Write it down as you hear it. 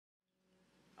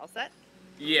All set?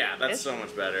 Yeah, that's so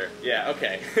much better. Yeah,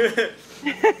 okay.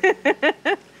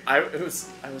 I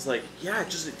was like, yeah,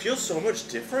 it feels so much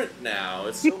different now.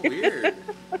 It's so weird.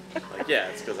 Like, yeah,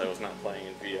 it's because I was not playing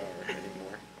in VR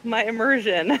anymore. My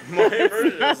immersion. My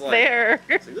immersion not was like, there.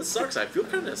 This sucks. I feel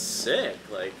kind of sick.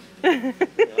 Like, to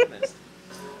be honest.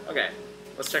 Okay,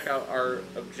 let's check out our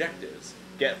objectives.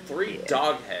 Get 3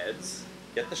 dog heads.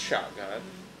 Get the shotgun.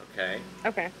 Okay.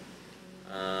 Okay.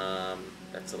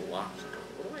 That's a lot.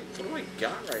 What do I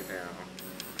got right now?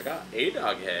 I got a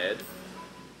dog head.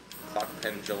 Clock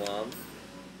pendulum.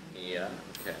 Yeah,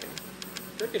 okay.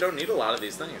 I feel like you don't need a lot of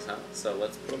these things, huh? So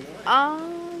let's put them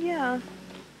away. Yeah.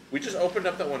 We just opened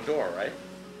up that one door, right?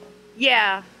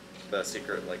 Yeah. The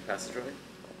secret, like, passageway?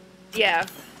 Yeah.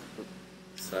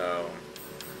 So,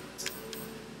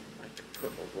 I can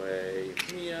put away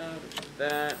Mia,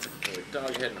 that, put away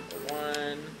dog head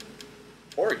 #1.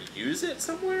 Or use it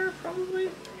somewhere, probably?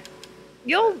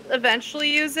 You'll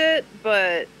eventually use it,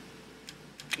 but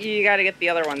you gotta get the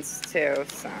other ones too,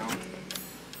 so.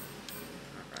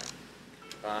 Alright.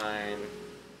 Fine.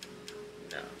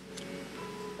 No.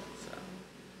 So.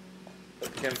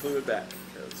 Put the chem fluid back,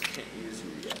 because can't use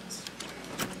you yet.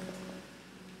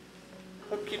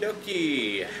 Okie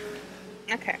dokie.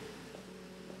 Okay.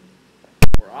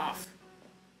 We're off.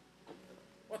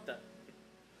 What the?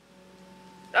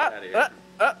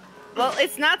 Well,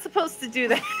 it's not supposed to do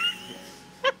that.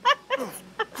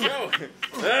 No!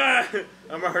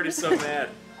 I'm already so mad.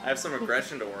 I have some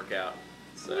aggression to work out.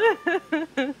 So.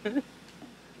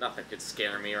 Nothing could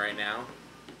scare me right now.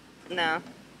 No.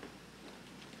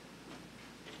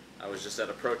 I was just at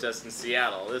a protest in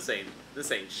Seattle. This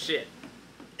ain't shit.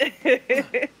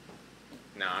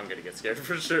 No, I'm gonna get scared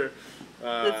for sure.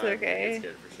 That's okay. I'm gonna get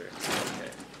scared for sure.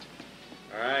 Okay.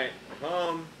 Alright, I'm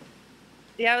home.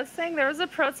 Yeah, I was saying there was a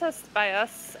protest by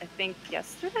us, I think,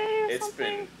 yesterday or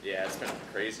something. It's been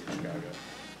crazy in Chicago.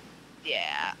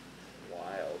 Yeah.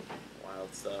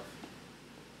 Wild stuff.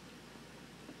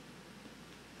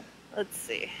 Let's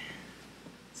see.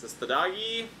 Is this the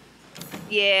doggy?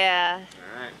 Yeah.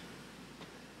 Alright.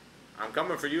 I'm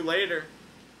coming for you later.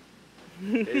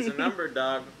 Days are numbered,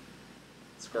 dog.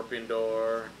 Scorpion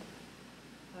door.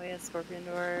 Oh yeah, Scorpion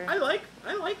door. I like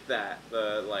that.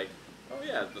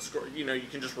 You know, you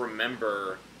can just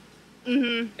remember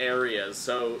areas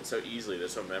so easily. They're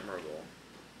so memorable.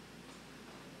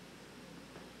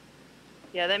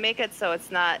 Yeah, they make it so it's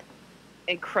not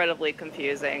incredibly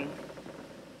confusing.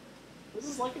 This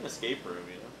is like an escape room,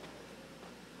 you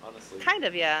know? Honestly. Kind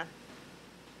of, yeah.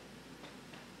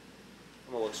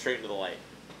 I'm gonna look straight into the light.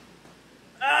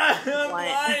 Ah! I'm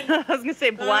blind! I was gonna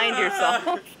say blind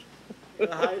yourself.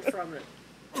 Hide from it.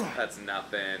 That's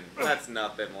nothing. That's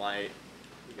nothing, light.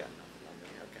 You got nothing on me.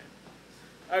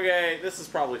 Okay. Okay, this is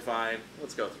probably fine.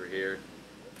 Let's go through here.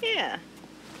 Yeah.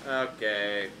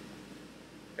 Okay.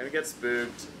 Gonna get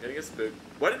spooked.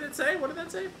 What did it say? What did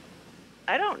that say?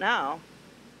 I don't know.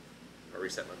 I'll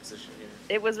reset my position here.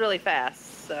 It was really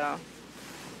fast, so.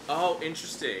 Oh,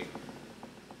 interesting.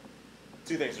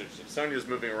 2 things are interesting. Sonia's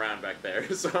moving around back there,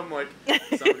 so I'm like,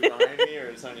 is somebody behind me or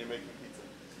is Sonia making pizza?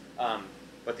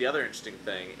 But the other interesting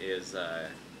thing is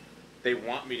they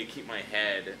want me to keep my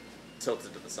head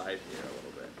tilted to the side here a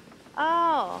little bit.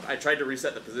 Oh. I tried to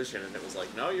reset the position and it was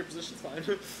like, no, your position's fine.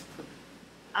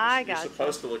 I got You're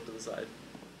supposed to look to the side.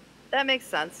 That makes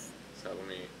sense. So let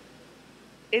me...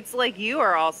 It's like you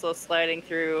are also sliding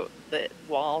through the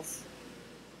walls.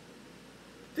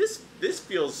 This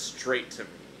feels straight to me,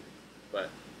 but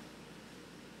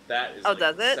that is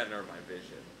the center of my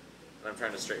vision. And I'm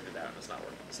trying to straighten it out and it's not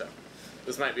working, so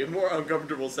this might be a more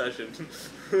uncomfortable session.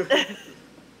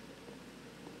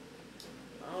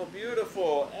 Oh,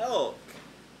 beautiful elk.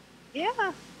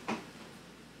 Yeah.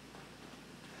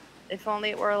 If only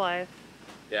it were alive.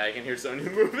 Yeah, I can hear Sonia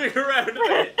moving around and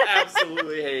I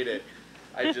absolutely hate it.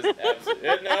 I just absolutely...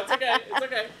 No, it's okay. It's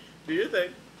okay. Do your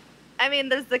thing. I mean,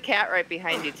 there's the cat right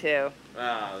behind you, too.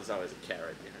 Ah, there's always a cat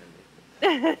right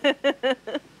behind me.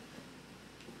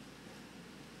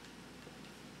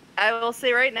 I will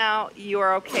say right now, you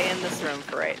are okay in this room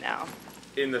for right now.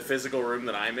 In the physical room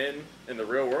that I'm in the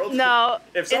real world? No,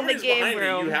 if somebody's in the game behind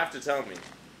room. me, you have to tell me.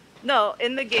 No,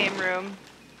 in the game room.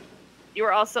 You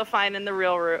are also fine in the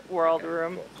real world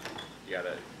room. Cool. You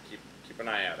gotta keep an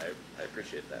eye out. I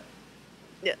appreciate that.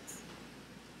 Yes.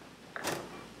 Ooh,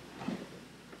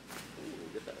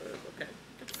 get that herb. Okay.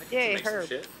 I can Yay, make herb.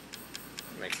 some shit.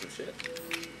 Make some shit.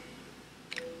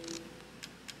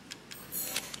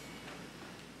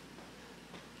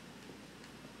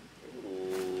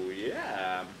 Ooh,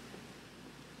 yeah.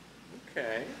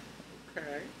 Okay.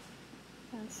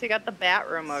 So you got the bat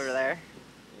room over there.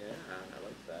 Yeah, I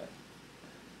like that.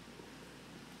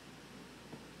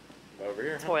 Over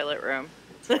here, huh? Toilet room.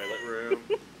 Toilet room.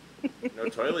 No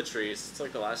toiletries. It's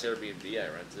like the last Airbnb I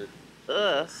rented.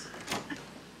 Ugh.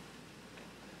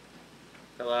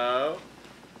 Hello?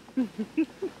 Oh,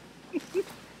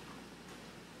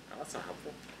 that's not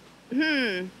helpful.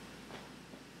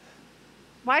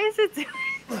 Why is it doing...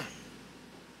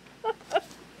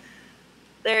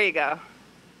 There you go.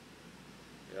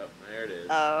 Yep, there it is.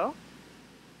 Oh.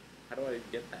 How do I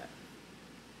get that?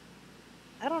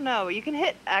 I don't know. You can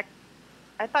hit X.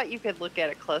 I thought you could look at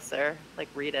it closer, like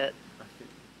read it.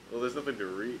 Well, there's nothing to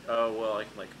read. Oh, well, I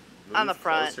can, like, move On the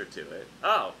front. closer to it.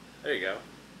 Oh, there you go.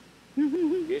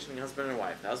 Engaging husband and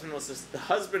wife. The husband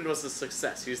was a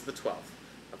success. He's the 12th.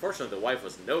 Unfortunately, the wife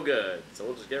was no good, so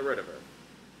we'll just get rid of her.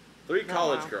 3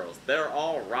 college girls. They're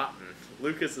all rotten.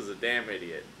 Lucas is a damn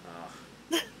idiot.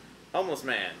 Homeless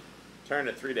man. Turned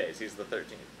in 3 days. He's the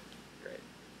 13th. Great.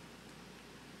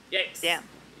 Yikes. Damn.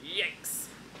 Yikes.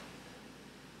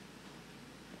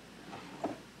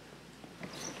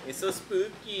 It's so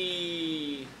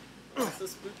spooky. It's so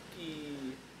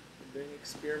spooky. Doing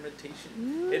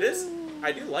experimentation. It is.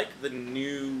 I do like the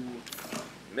new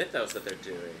mythos that they're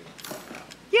doing.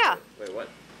 Yeah. Wait, what?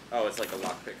 Oh, it's like a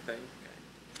lockpick thing? Okay.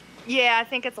 Yeah, I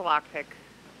think it's a lockpick.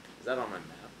 Is that on my map?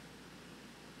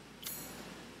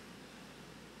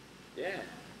 Yeah.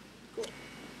 Cool.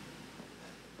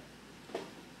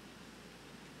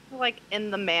 Like in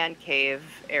the man cave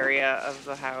area of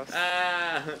the house.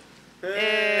 Ah! Ew.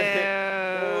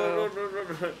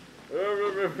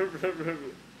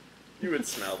 You would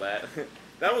smell that.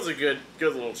 That was a good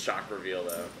little shock reveal, though.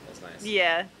 That was nice.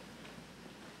 Yeah.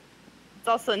 It's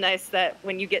also nice that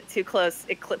when you get too close,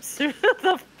 it clips through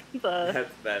the...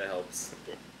 That helps.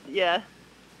 Yeah.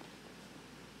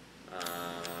 I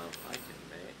can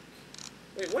make...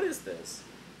 Wait, what is this?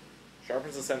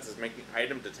 Sharpens the senses, making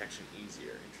item detection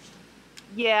easier. Interesting.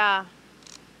 Yeah.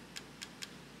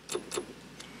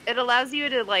 It allows you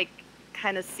to, like,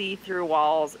 kind of see through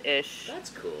walls-ish. That's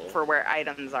cool. For where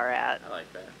items are at. I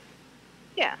like that.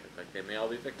 Yeah. Like they may all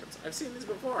be victims. I've seen these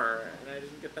before, and I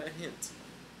didn't get that hint.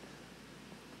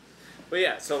 But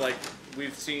yeah, so, like,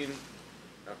 we've seen...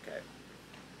 Okay.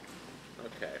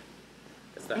 Okay.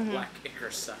 It's that black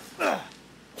ichor stuff.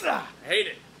 I hate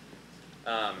it.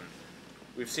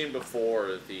 We've seen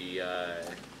before the, you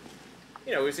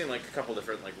know, we've seen, like, a couple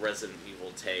different, like, Resident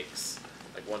Evil takes.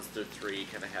 Like, 1 through 3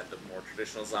 kind of had the more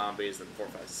traditional zombies, then 4,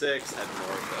 5, 6 had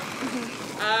more of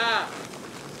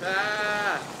the...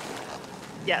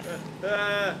 Yes.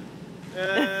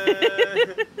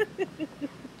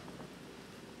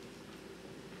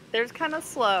 There's kind of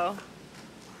slow.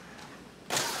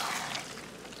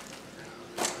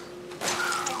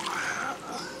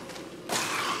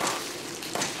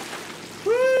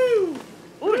 Woo!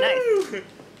 Ooh, nice.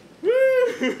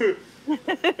 Woo!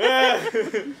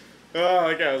 Oh,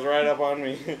 that guy was right up on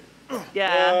me.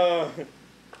 Yeah.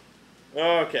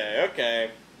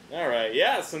 Okay. Alright,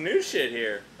 yeah, some new shit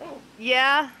here. Oh,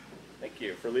 Yeah. thank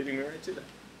you for leading me right to that.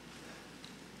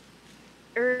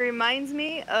 It reminds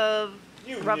me of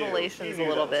You Revelations knew a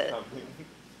little that was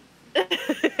bit.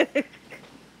 coming.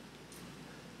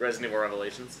 Resident Evil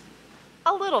Revelations?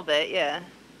 A little bit, yeah.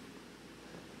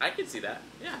 I could see that,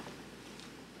 yeah.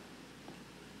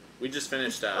 We just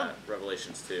finished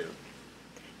Revelations 2.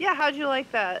 Yeah, how'd you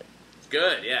like that? It's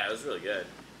good, yeah, it was really good.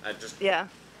 I just, Yeah.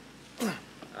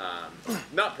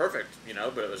 not perfect, you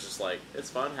know, but it was just like, it's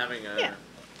fun having a, Yeah.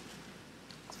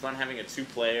 it's fun having a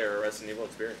 2-player Resident Evil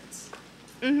experience.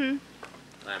 Mm-hmm.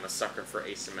 I'm a sucker for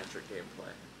asymmetric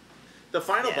gameplay. The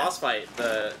final Yeah. boss fight,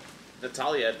 the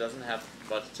Natalia doesn't have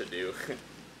much to do.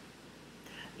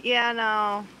 Yeah,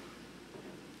 no.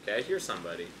 Okay, I hear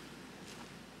somebody.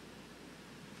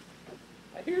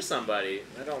 I hear somebody.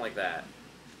 I don't like that.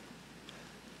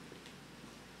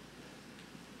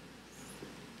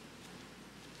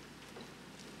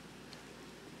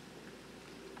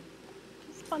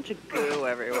 There's a bunch of goo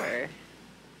everywhere.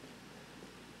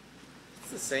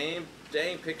 It's the same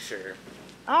dang picture.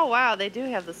 Oh, wow, they do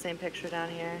have the same picture down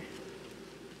here.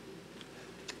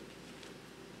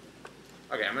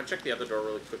 Okay, I'm gonna check the other door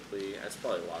really quickly. It's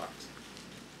probably locked.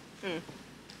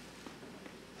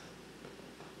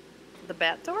 The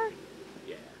bat door?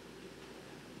 Yeah.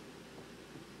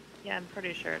 Yeah, I'm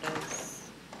pretty sure it is.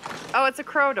 Oh, it's a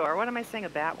crow door. What am I saying a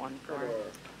bat one for?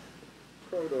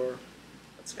 Crow door.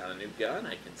 That's got a new gun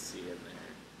I can see in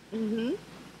there. Mm-hmm.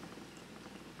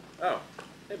 Oh.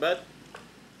 Hey, bud.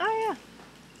 Oh, yeah.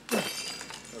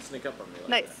 Don't sneak up on me like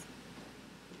Nice.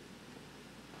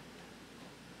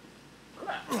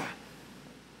 that.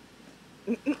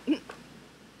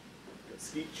 Go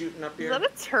skeet shooting up Is here. that a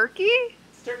turkey?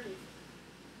 It's turkey.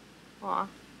 Aw.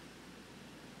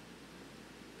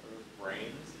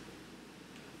 brains.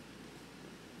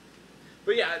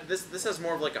 But yeah, this has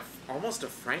more of like almost a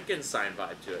Frankenstein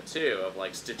vibe to it too, of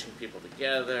like stitching people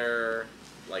together,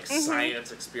 like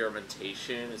science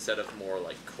experimentation instead of more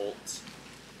like cult.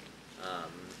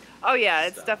 Oh yeah,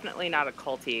 it's stuff. definitely not a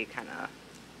culty kind of.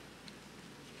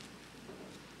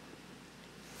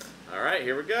 All right,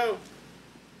 here we go.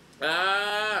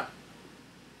 Yeah.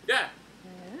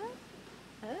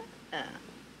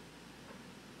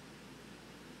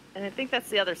 And I think that's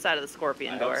the other side of the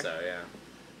scorpion door. I hope so, yeah.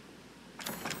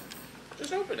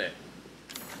 Just open it.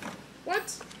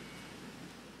 What?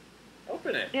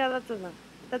 Open it. Yeah, that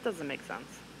doesn't make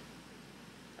sense.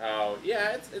 Oh,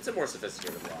 yeah, it's a more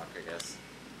sophisticated lock, I guess.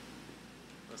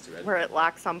 That's too bad. Where it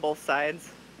locks on both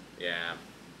sides. Yeah.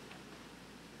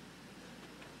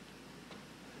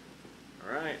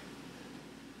 Alright.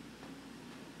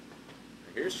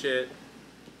 Here's shit.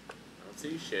 I don't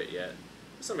see shit yet.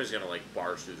 Somebody's gonna like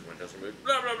barge through the windows and move.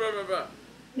 Blah blah blah blah blah.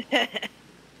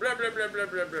 Blah blah blah blah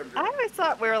blah blah. I always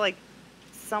thought we were like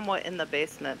somewhat in the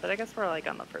basement, but I guess we're like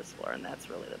on the first floor, and that's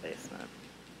really the basement.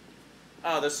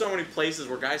 Oh, there's so many places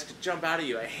where guys could jump out of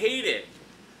you. I hate it.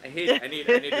 I hate it. I need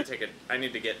to take it. I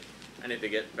need to get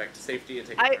back to safety and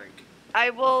take a drink.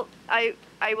 I will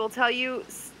tell you,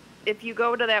 if you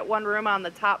go to that one room on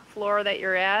the top floor that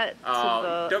you're at,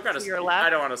 to your left. I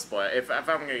don't want to spoil it. If I'm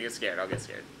gonna get scared, I'll get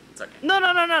scared. It's okay. No.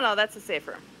 That's a safe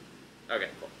room. Okay,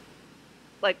 cool.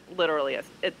 Like literally,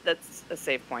 that's a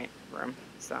safe point room.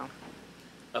 So.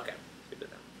 Okay, good to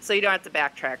know. So you don't have to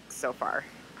backtrack so far.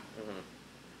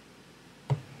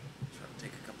 Trying to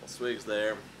take a couple swigs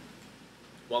there.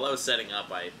 While I was setting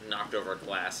up, I knocked over a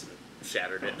glass and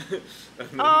shattered it.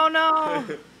 Oh no!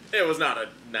 It was not a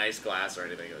nice glass or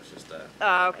anything. It was just a.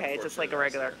 Oh, okay, just like a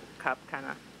regular cup, kind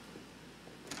of.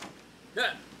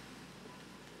 Yeah.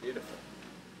 Beautiful.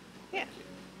 Yeah.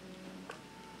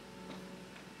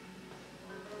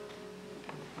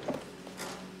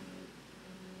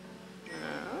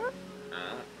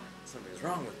 Something's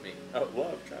wrong with me. Oh,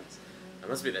 love, Travis. That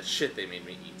must be that shit they made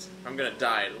me eat. If I'm gonna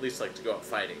die, I'd at least like to go out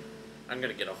fighting. I'm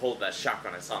gonna get a hold of that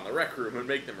shotgun I saw in the rec room and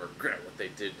make them regret what they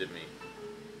did to me.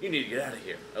 You need to get out of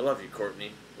here. I love you,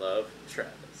 Courtney. Love,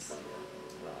 Travis. Oh,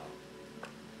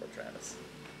 poor Travis.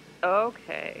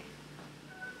 Okay.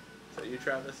 Is that you,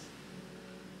 Travis?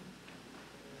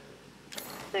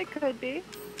 It could be.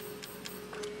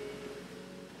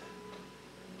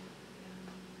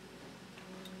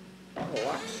 Oh,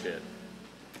 lock shit.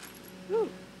 Ooh. Oh,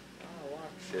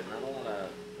 lock shit. Not a lot of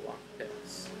lock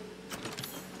picks.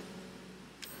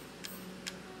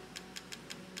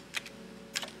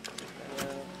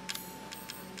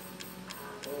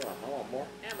 Oh, I want more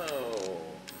ammo.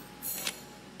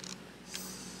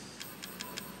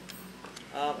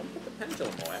 I'll put the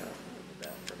pendulum away. I don't need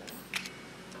that for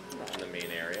now. Not in the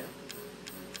main area.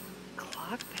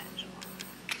 Clock pendulum.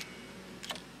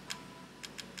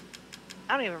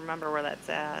 I don't even remember where that's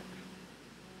at.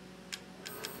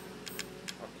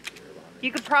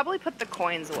 You could probably put the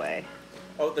coins away.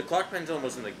 Oh, the clock pendulum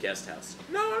was in the guest house.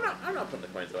 No, I'm not putting the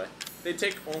coins away. They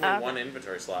take only one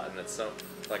inventory slot, and it's so...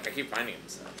 Like, I keep finding them,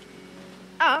 so...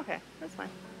 Oh, okay. That's fine.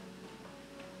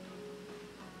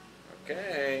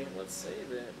 Okay, let's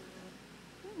save it.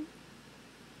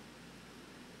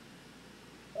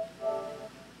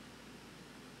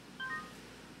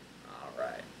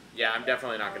 Alright. Yeah, I'm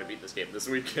definitely not going to beat this game this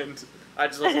weekend. I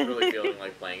just wasn't really feeling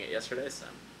like playing it yesterday, so...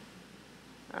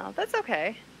 Oh, that's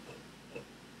okay.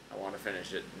 I want to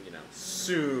finish it,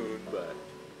 soon, but...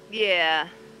 Yeah.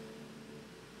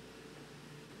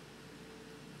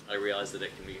 I realize that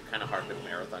it can be kind of hard to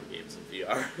marathon games in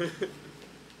VR.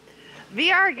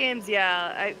 VR games,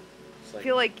 yeah. I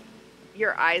feel like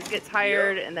your eyes get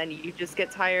tired, and then you just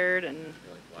get tired, and...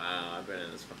 You're like, wow, I've been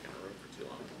in this fucking room for too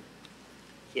long.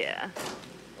 Yeah.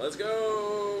 Let's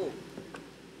go!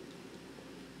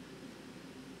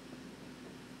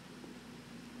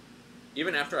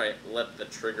 Even after I let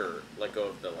go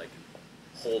of the,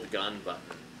 hold gun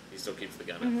button, he still keeps the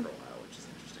gun up for a while, which is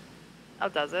interesting. Oh,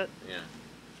 does it? Yeah.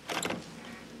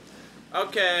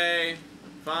 Okay.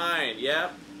 Fine.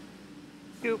 Yep.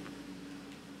 Scoop.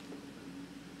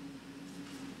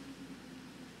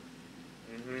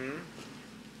 Mm-hmm.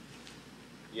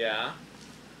 Yeah.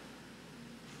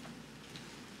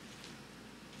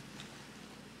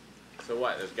 So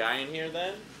what, there's a guy in here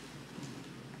then?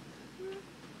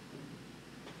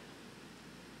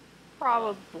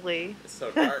 Probably. It's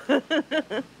so dark. There's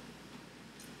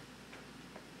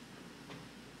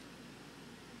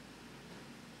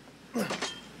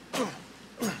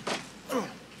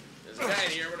a guy in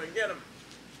here, I'm gonna get him.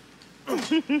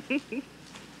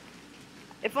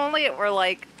 If only it were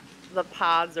like the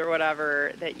pods or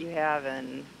whatever that you have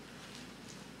in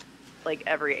like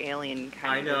every Alien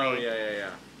kind of. I know, yeah.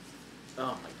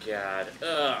 Oh my god.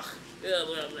 Ugh.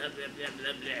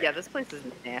 Yeah, this place is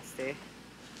nasty.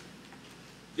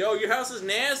 Yo, your house is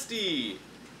nasty.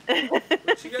 What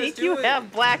you guys think doing? You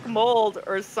have black mold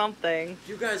or something.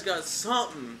 You guys got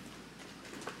something.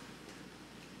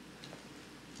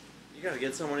 You gotta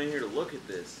get someone in here to look at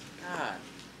this. God.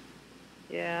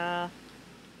 Yeah.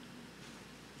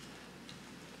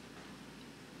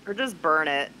 Or just burn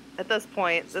it. At this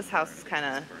point, this house is kind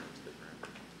of...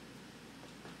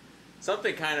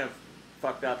 Something kind of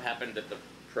fucked up happened at the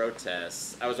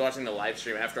protests. I was watching the live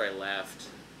stream after I left,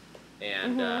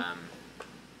 and I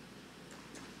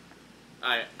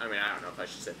mean, I don't know if I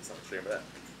should say this on the stream, but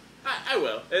I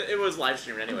will. It was live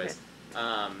streamed anyways.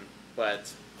 Okay.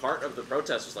 But part of the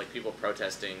protest was like people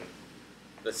protesting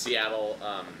the Seattle,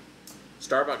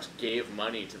 Starbucks gave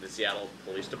money to the Seattle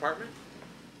Police Department.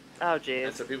 Oh, jeez.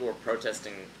 And so people were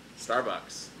protesting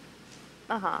Starbucks.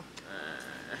 Uh-huh.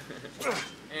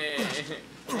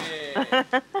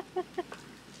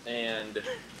 And,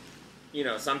 you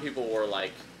know, some people were,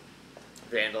 like,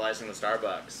 vandalizing the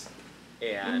Starbucks.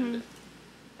 And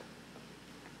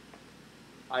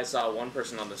I saw one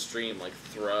person on the stream, like,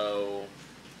 throw,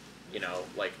 you know,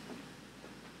 like,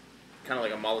 kind of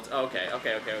like a Molotov. Oh, okay.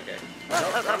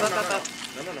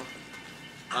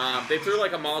 No. They threw,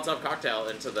 like, a Molotov cocktail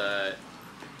into the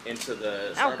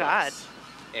Starbucks. Oh, God.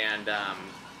 And,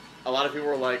 a lot of people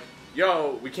were like,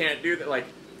 yo, we can't do that. Like,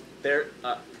 they're,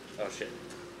 oh, shit.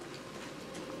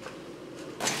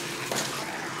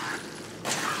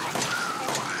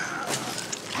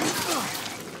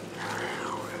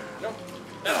 No.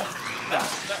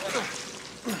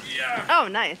 Yeah. Oh,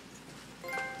 nice.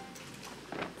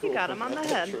 You got him on the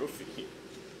head.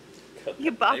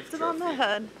 You bopped him on the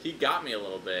head. He got me a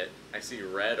little bit. I see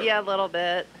red. Yeah, a little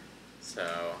bit. So,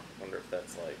 I wonder if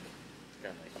that's, like,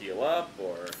 gonna heal up,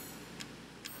 or...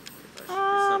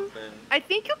 I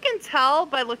think you can tell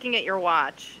by looking at your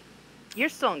watch. You're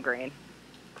still in green.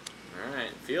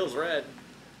 Alright, feels red.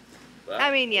 But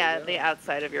I mean, yeah, the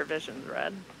outside of your vision's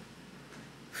red.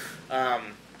 But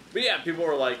yeah, people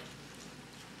were like,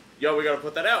 yo, we gotta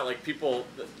put that out. Like, people,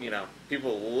 you know,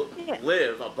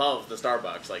 live above the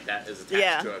Starbucks. Like, that is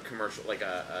attached to a commercial, like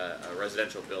a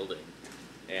residential building.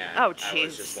 And I was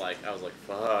just like,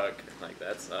 fuck, like,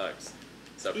 that sucks.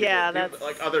 So people,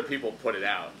 like, other people put it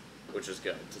out, which is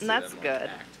good to see them like,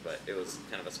 act, but it was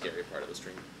kind of a scary part of the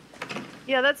stream.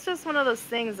 Yeah, that's just one of those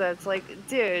things that's like,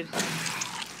 dude,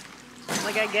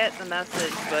 like, I get the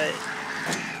message, but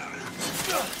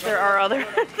there are other,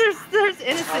 there's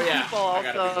innocent people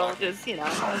also, just, you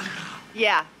know.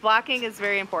 Yeah, blocking is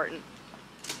very important.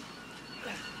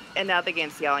 And now the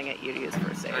game's yelling at you to use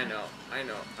first aid. I know.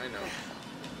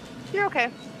 You're okay.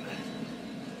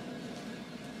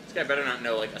 This guy better not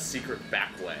know, like, a secret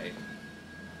back way.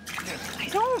 I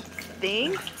don't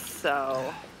think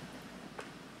so.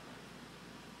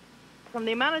 From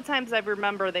the amount of times I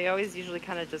remember, they always usually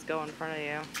kind of just go in front of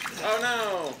you. Oh,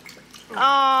 no!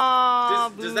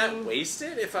 Oh, does that waste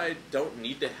it if I don't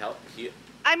need to help heal?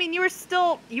 I mean, you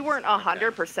weren't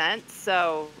 100%,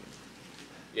 so...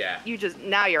 Yeah.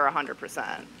 Now you're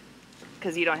 100%.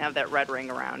 Because you don't have that red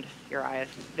ring around your eye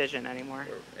vision anymore.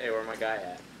 Hey, where's my guy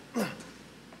at? I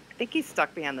think he's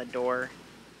stuck behind the door.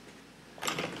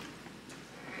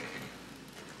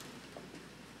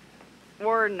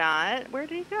 Or not. Where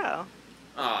did he go?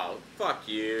 Oh, fuck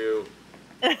you.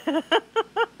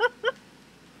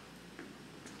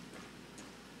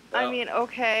 I mean,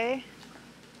 okay.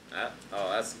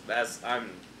 I'm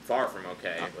far from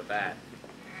okay with that.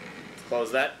 Let's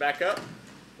close that back up.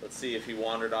 Let's see if he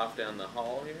wandered off down the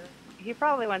hall here. He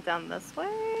probably went down this way.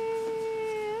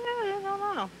 I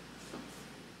don't know.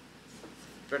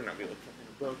 Better not be looking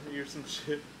above me or some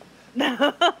shit. No.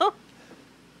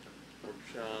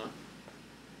 Workshop.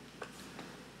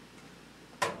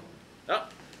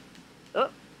 Oh.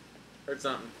 Heard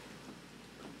something.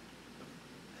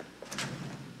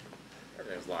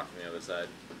 Everything's locked on the other side.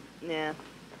 Yeah.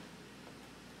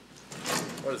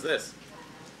 What is this?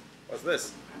 What's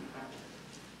this?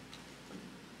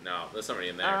 No, there's somebody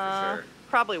in there for sure.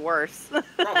 Probably worse.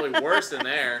 Probably worse in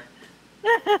there.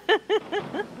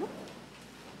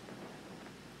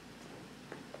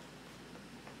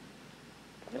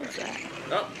 What is that?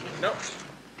 Oh, nope.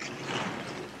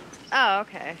 Oh,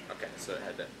 okay. Okay, so it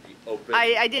had to be open.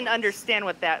 I didn't understand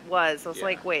what that was. I was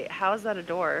like, wait, how is that a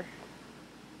door?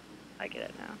 I get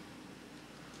it now.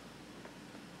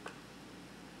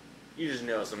 You just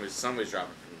know somebody's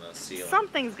dropping from the ceiling.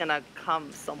 Something's gonna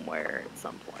come somewhere at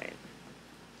some point.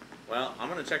 Well, I'm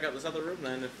gonna check out this other room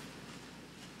then.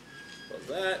 Close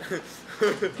that.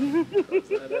 Close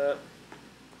that up.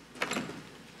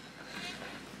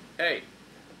 Hey,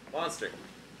 monster.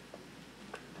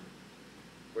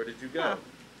 Where did you go? Huh.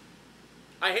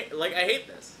 I hate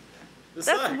this. This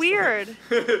That's sucks. weird.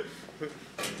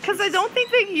 Because I don't think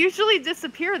they usually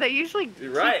disappear. They usually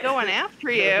keep going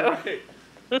after you. Right.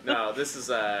 No, this is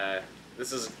a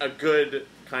good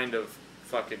kind of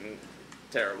fucking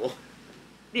terrible.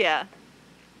 Yeah.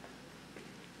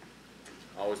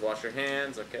 Always wash your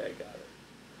hands. Okay, got it.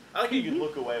 I like how you can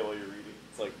look away while you're reading.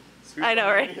 It's like, I know,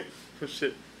 right?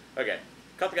 Shit. Okay.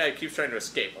 Caught the guy who keeps trying to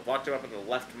escape. I've locked him up in the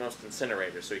leftmost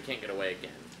incinerator so he can't get away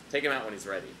again. Take him out when he's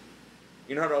ready.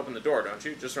 You know how to open the door, don't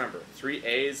you? Just remember, 3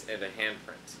 A's and a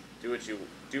handprint. Do what you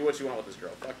want with this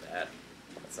girl. Fuck that.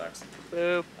 That sucks.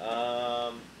 Boop.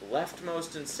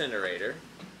 Leftmost incinerator.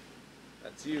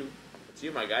 That's you. That's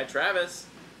you, my guy, Travis.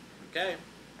 Okay.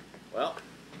 Well.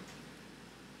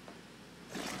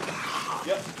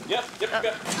 Yep.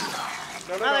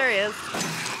 No. There he is.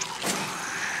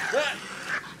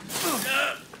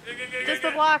 Just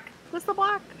the block. Just the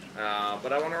block.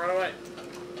 But I want to run away.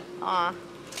 Aw.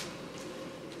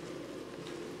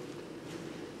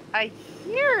 I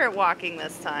hear it walking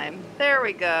this time. There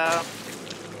we go.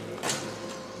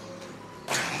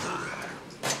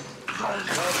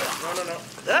 No.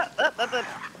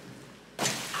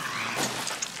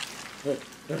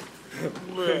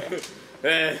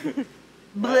 Up.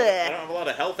 I don't have a lot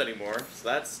of health anymore, so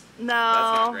that's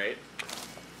not great. I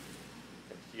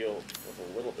can heal with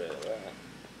a little bit of that.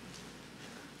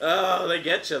 Oh, they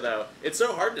get you though. It's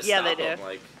so hard to stop them.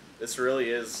 Like, this really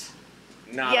is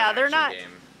not. Yeah, they're not.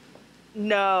 Game.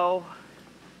 No,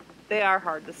 they are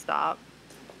hard to stop.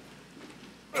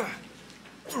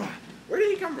 Where did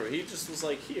he come from? He just was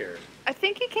like here. I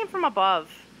think he came from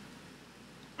above.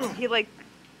 He like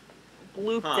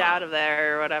blooped out of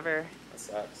there or whatever. That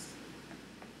sucks.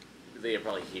 They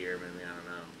probably here, maybe, I don't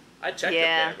know. I checked up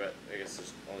there, but I guess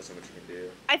there's only so much you can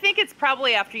do. I think it's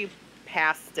probably after you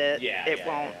passed it. Yeah, it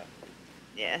won't.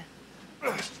 Yeah.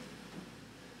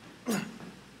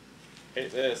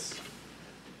 Hate this.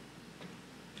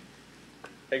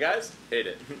 Hey guys, hate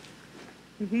it.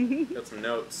 Got some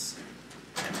notes.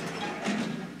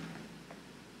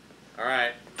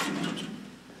 Alright.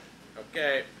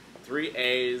 Okay. 3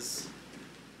 A's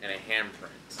and a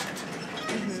handprint.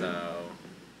 So,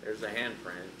 there's a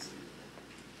handprint.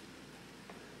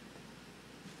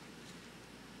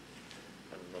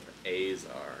 I don't know what the A's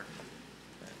are.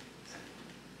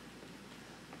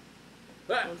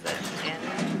 What was that?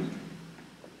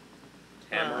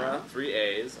 Tamara, 3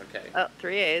 A's. Okay. Oh,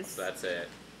 3 A's. So that's it.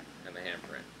 And the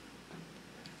handprint.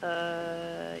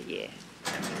 Yeah.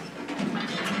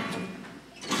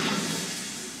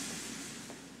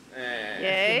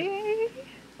 Yay.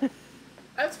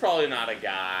 That's probably not a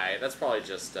guy. That's probably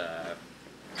just, I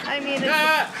mean, it's...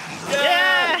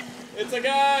 Yeah! It's a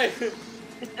guy!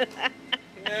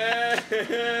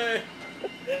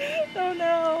 Oh,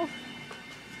 no.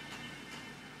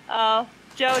 Oh,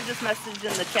 Joe just messaged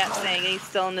in the chat saying he's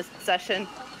still in this session.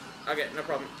 Okay, no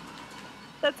problem.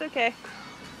 That's okay.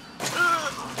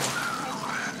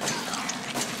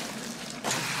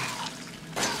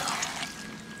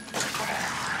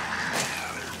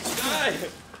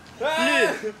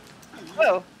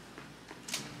 Whoa.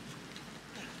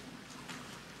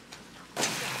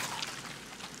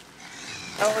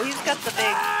 Oh, he's got the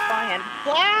big hand.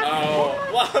 Block! Oh,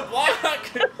 block!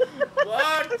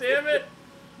 Block, damn it!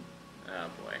 Oh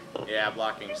boy. Yeah,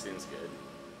 blocking seems good.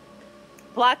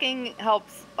 Blocking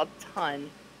helps a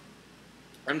ton.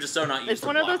 I'm just so not used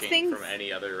to blocking from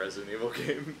any other Resident Evil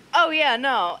game. Oh yeah,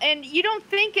 no. And you don't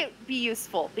think it'd be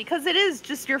useful, because it is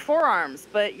just your forearms,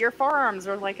 but your forearms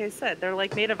are, like I said, they're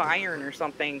like made of iron or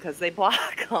something, because they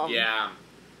block them. Yeah.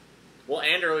 Well,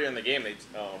 and earlier in the game, I'm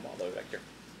all the way back here.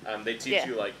 They teach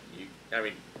you, like, I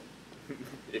mean,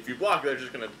 if you block, they're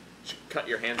just going to cut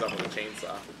your hands off with a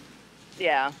chainsaw.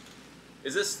 Yeah.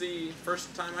 Is this the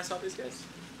first time I saw these guys?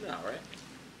 No, right?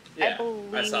 Yeah,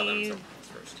 I saw them somewhere else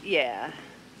first. Yeah.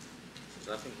 There's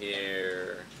nothing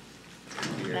here.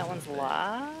 That one's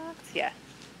locked? Yeah.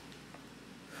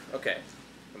 Okay.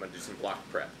 I'm going to do some block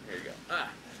prep. Here you go.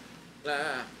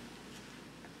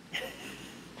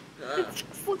 It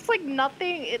just looks like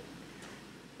nothing.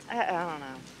 I don't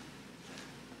know.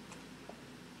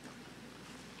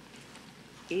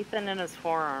 Ethan and his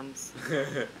forearms.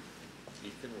 Ethan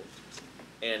will...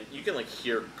 And you can, like,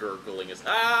 hear gurgling as...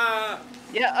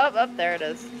 Yeah, up, there it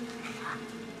is.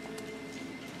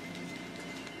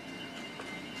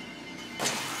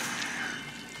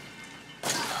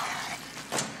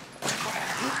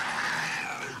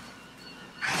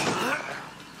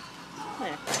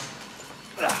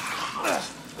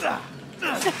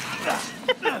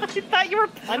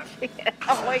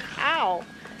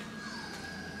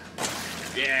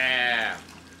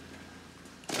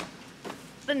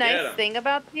 the nice thing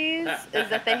about these is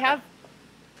that they have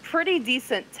pretty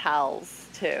decent tells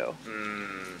too.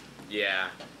 Yeah.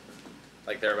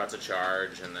 Like they're about to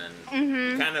charge, and then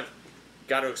you kind of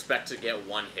got to expect to get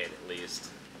one hit at least.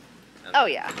 And oh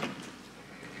yeah.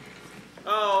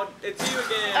 Oh, it's you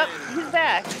again. Oh, he's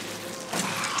back.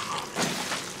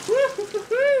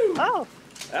 Oh.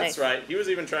 That's nice. Right. He was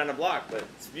even trying to block, but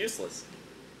it's useless.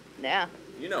 Yeah.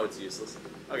 You know it's useless.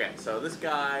 Okay, so this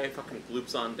guy fucking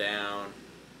gloops on down.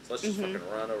 So let's just fucking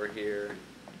run over here.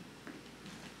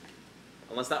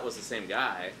 Unless that was the same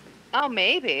guy. Oh,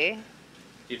 maybe.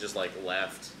 He just, like,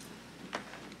 left.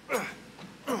 It's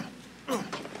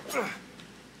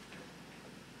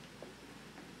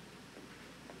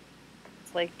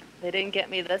like, they didn't get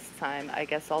me this time. I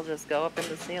guess I'll just go up in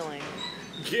the ceiling.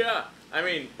 Yeah, I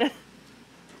mean,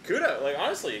 kudos. Like,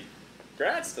 honestly,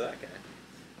 congrats to that guy.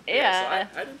 Yeah.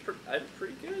 So I did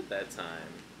pretty good that time.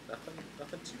 Nothing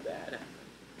too bad happened.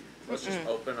 So let's just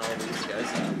open all these guys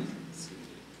up. Let's see.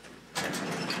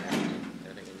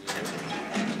 Anything in you?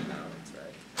 No, that's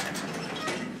right.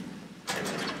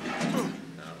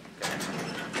 No, okay.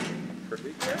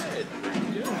 Pretty good.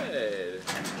 Pretty good.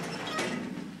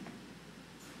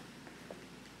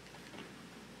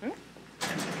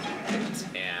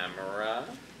 Tamara.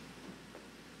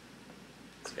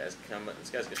 This guy's coming.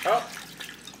 This guy's good. Oh!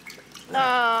 No.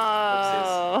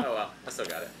 Oh well, I still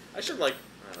got it. I should I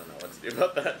don't know what to do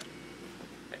about that.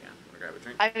 Hang on, I'm gonna grab a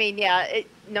drink. I mean, yeah,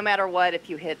 no matter what, if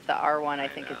you hit the R1, I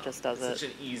think know. it just does it's such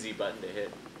an easy button to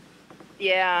hit.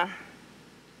 Yeah.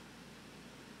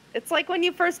 It's like when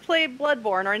you first play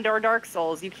Bloodborne or Dark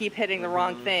Souls, you keep hitting the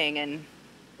wrong thing and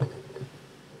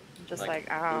just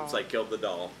ow. Oops, I killed the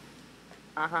doll.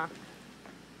 Uh-huh.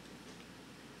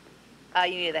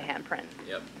 You need a handprint.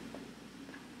 Yep.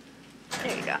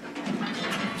 There you go.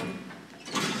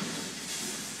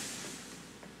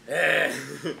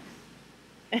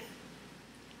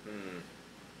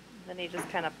 Then he just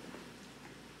kind of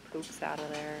poops out of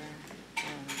there.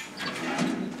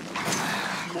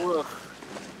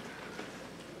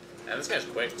 Yeah, this guy's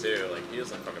quick too. Like he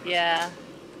doesn't fucking. Yeah.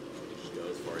 He just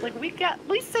goes for you. Like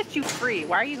we set you free.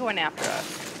 Why are you going after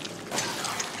us?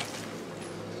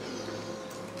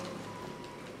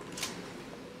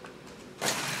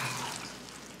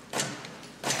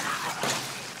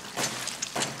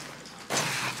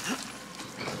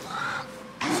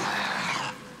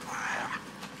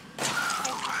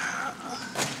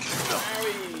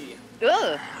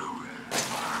 Ugh.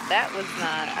 That was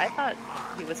not. I thought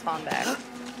he was falling back.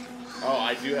 Oh,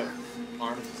 I do have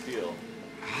arms of steel.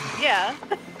 Yeah.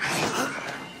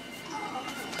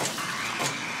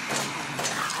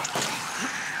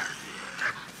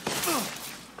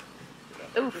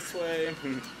 Oof. This way.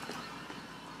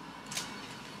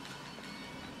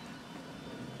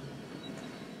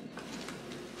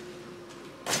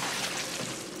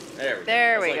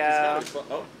 There we go.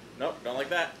 Oh, no, don't like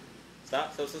that.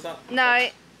 Stop. No,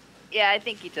 yeah, I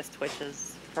think he just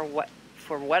twitches for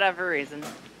whatever reason.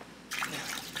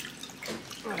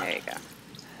 There you go.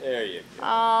 There you go.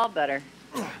 All better.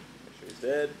 Make sure he's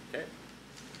dead. Okay.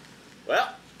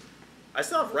 Well, I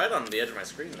still have red on the edge of my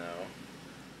screen though.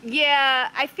 Yeah,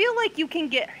 I feel like you can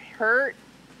get hurt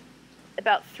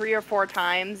about 3 or 4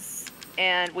 times,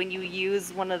 and when you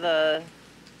use one of the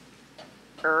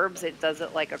herbs, it does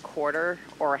it like a quarter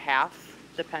or a half,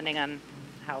 depending on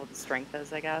how the strength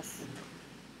is, I guess.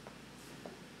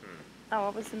 Oh,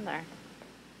 what was in there?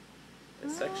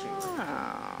 It's section.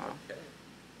 Oh. Okay.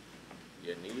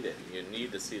 You need it. You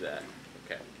need to see that.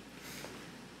 Okay.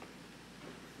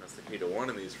 That's the key to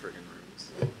one of these friggin'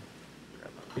 rooms.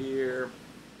 Grab my beer.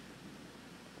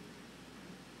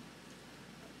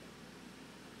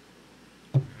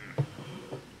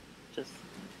 Just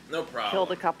no problem.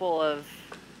 Killed a couple of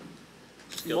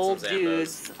mold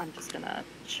dudes. I'm just gonna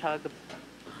chug.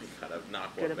 I gotta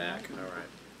knock one back. All right.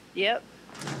 Yep.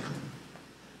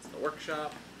 It's the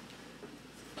workshop.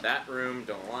 That room,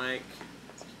 don't like.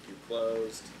 Let's keep you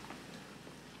closed.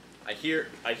 I hear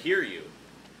you. I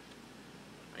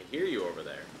hear you over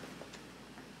there.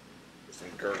 There's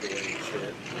some gurgling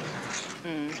shit.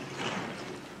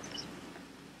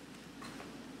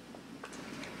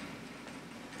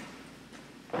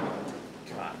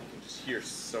 God, you can just hear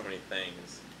so many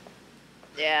things.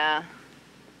 Yeah.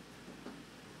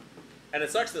 And it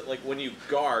sucks that, like, when you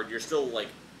guard, you're still, like,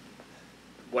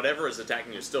 whatever is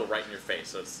attacking you is still right in your face.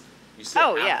 So it's, you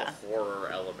still have the horror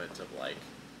element of, like,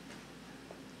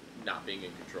 not being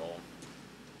in control.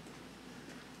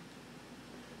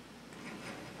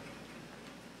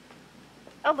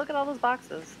 Oh, look at all those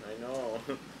boxes. I know.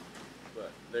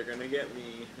 But they're gonna get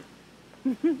me.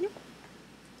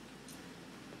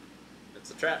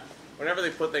 It's a trap. Whenever they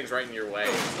put things right in your way,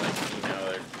 it's like, you know,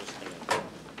 they're just gonna,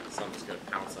 something's gonna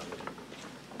pounce on you.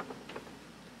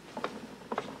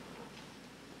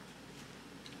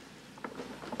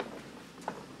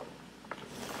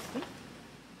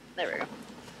 There we go.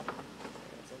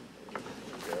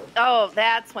 Oh,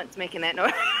 that's what's making that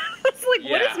noise. It's like,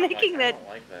 yeah, what is making that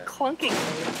clunking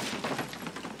noise?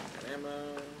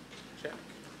 Ammo, check.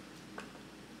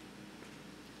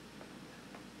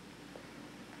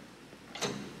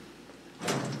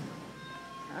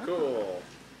 Oh. Cool.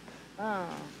 Oh.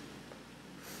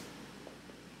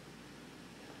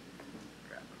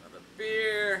 Grab another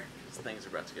beer. These things are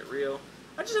about to get real.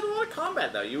 I just had a lot of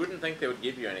combat, though. You wouldn't think they would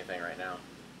give you anything right now.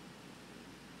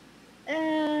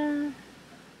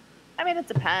 I mean, it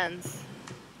depends.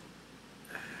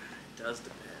 It does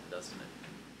depend, doesn't it?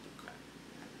 Okay.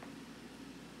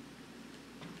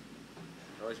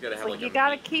 Always gotta have, like, you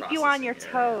gotta keep you on your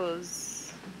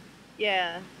toes.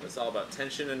 Yeah. It's all about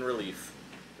tension and relief.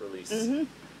 Release. Mm-hmm.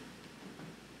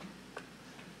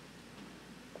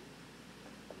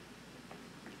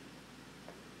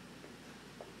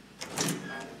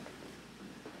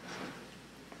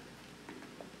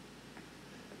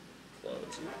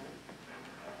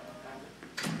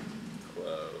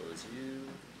 Close you.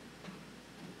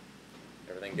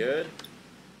 Everything good?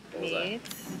 What was that?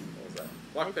 What was that?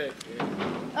 Lockpick.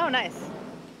 Yeah. Oh, nice.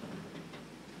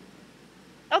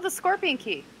 Oh, the scorpion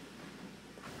key.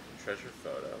 Treasure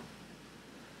photo.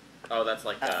 Oh, that's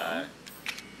like,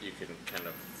 you can kind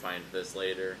of find this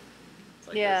later. It's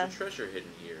like, there's a treasure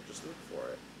hidden here. Just look for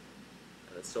it.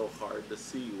 And it's so hard to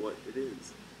see what it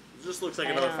is. It just looks like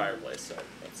another fireplace, so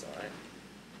that's alright.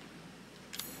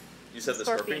 You said the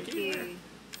scorpion key?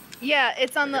 Yeah,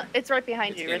 it's on the. It's right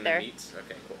behind you, right there.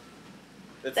 Okay, cool.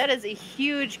 That is a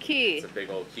huge key. It's a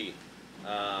big old key.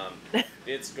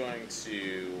 It's going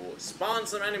to spawn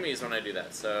some enemies when I do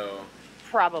that. So.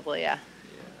 Probably, yeah.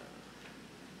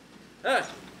 Yeah.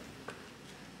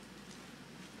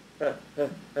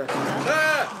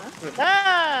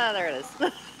 There it is.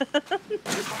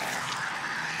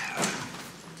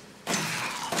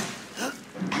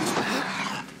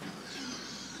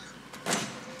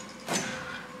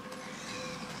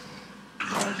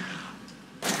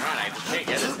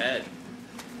 Head.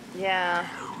 Yeah.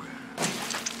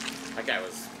 That guy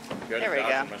was good at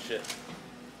dodging my shit.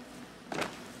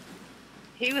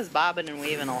 He was bobbing and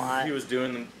weaving a lot. He was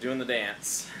doing the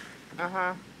dance.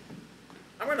 Uh-huh.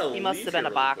 I'm gonna leave. He must have been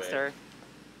a boxer.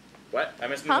 What? I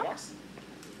missed the box?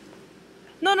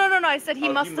 No. I said he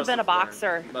must have been a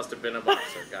boxer. Must have been a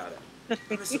boxer. Got it.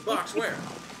 I missed the box. Where?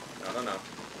 I don't know.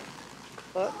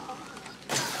 What?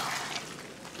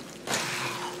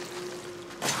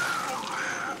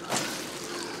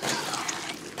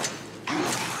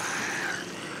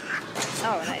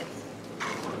 Oh, nice.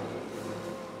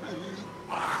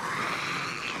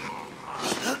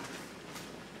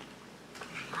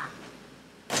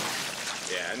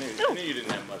 Yeah, I knew you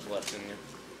didn't have much left in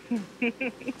you.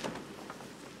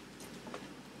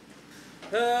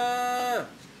 I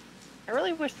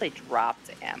really wish they dropped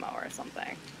ammo or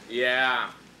something. Yeah.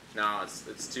 No,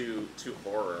 it's too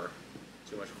horror.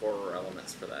 Too much horror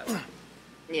elements for that.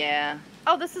 Yeah.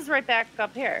 Oh, this is right back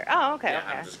up here. Oh, okay. Yeah,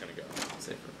 okay. I'm just gonna go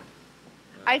safer.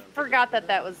 I forgot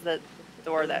that was the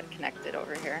door that connected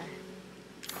over here.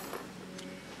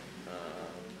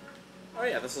 Oh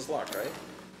yeah, this is locked, right?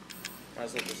 Might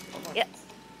as well just unlock. Yes.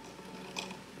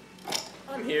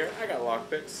 I'm here. I got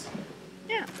lockpicks.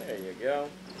 Yeah. There you go.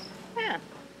 Yeah.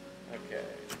 Okay.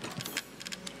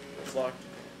 It's locked.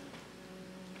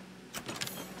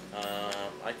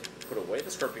 I can put away the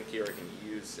scorpion key, or I can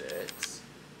use it.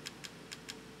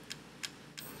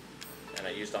 And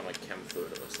I used all my chem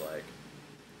fluid, it looks like.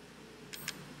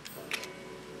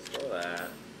 Store that. I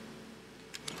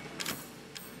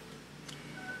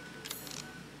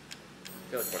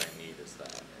feel like what I need is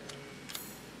that.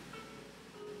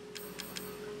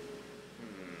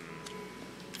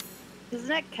 Isn't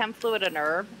that chem fluid an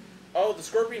herb? Oh, the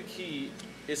scorpion key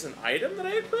is an item that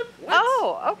I equipped? What?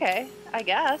 Oh, okay. I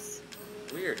guess.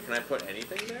 Weird. Can I put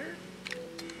anything there?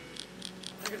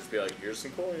 I could just be like, here's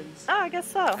some coins. Oh, I guess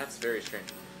so. That's very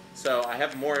strange. So I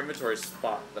have more inventory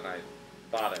spot than I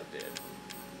thought I did.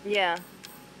 Yeah.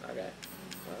 Okay.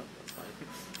 Well, that's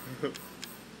fine.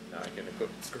 Now I can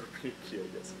equip the scorpion key, I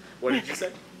guess. What did you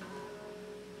say?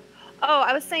 Oh,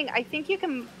 I was saying, I think you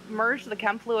can merge the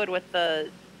chem fluid with the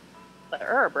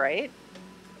herb, right?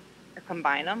 Or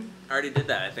combine them. I already did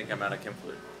that. I think I'm out of chem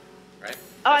fluid. Right?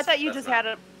 Oh, I thought you just had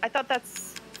it. I thought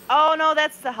that's... Oh, no,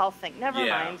 that's the health thing. Never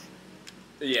mind.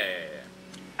 Yeah.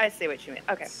 I see what you mean.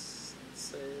 Okay.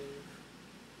 Save.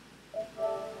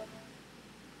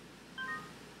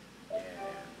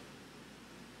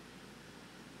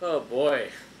 Oh boy,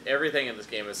 everything in this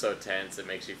game is so tense. It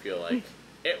makes you feel like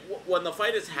when the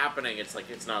fight is happening, it's like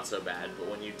it's not so bad. But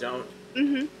when you don't,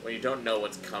 when you don't know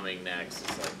what's coming next,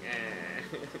 it's like,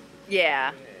 eh.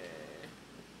 Yeah.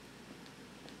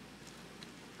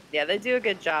 Yeah, they do a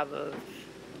good job of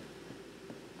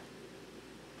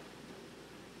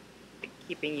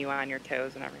keeping you on your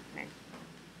toes and everything.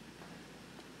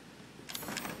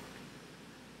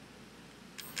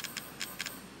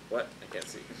 What? I can't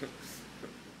see.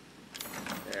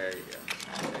 There you go.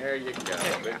 There you go.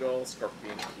 Big ol'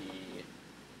 scorpion key.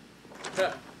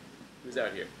 Huh. Who's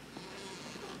out here?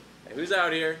 Hey, who's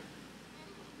out here?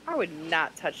 I would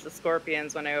not touch the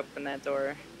scorpions when I open that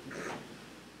door.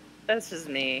 That's just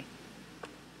me.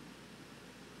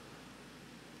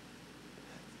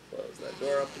 Close that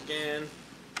door up again.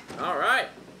 Alright.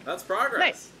 That's progress.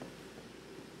 Nice.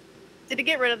 Did you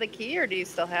get rid of the key, or do you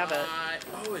still have it?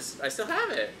 I still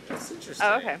have it. That's interesting.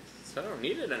 Oh, okay. So I don't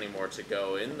need it anymore to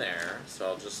go in there, so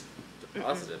I'll just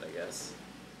deposit it, I guess.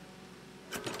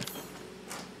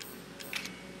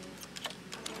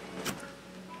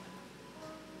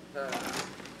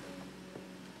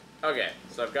 Okay,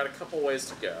 so I've got a couple ways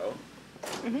to go.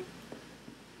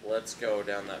 Let's go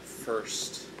down that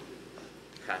first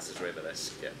passageway that I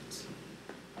skipped.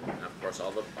 And of course,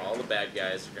 all the bad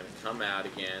guys are gonna come out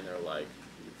again. They're like,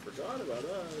 "You forgot about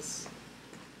us.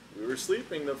 We were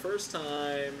sleeping the first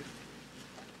time."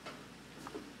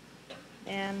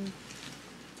 And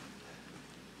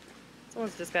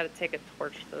someone's just got to take a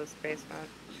torch to this basement.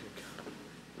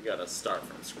 We gotta start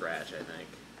from scratch, I think.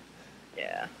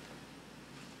 Yeah.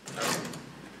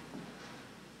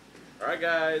 Alright,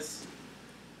 guys.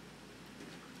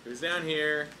 Who's down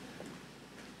here?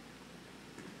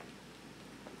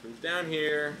 Who's down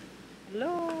here?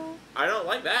 Hello? I don't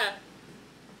like that.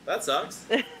 That sucks.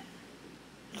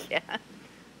 Yeah. I'm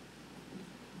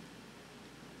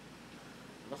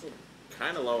also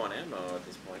kind of low on ammo at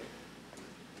this point.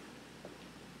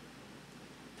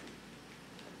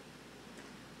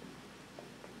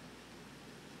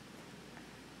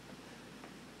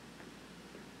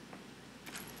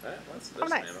 What's this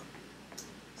nice. ammo?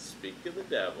 Speak of the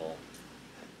devil.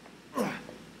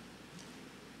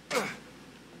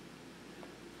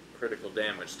 Critical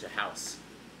damage to house.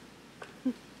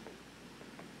 The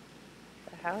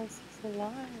house is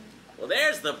alive. Well,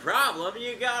 there's the problem.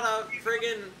 You got a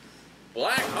friggin'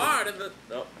 black heart in the...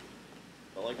 Oh.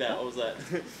 Don't like that. What was that?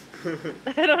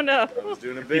 I don't know. I was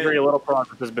doing a bit. Very little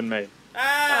progress has been made.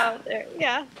 Ah! Oh, there.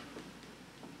 Yeah.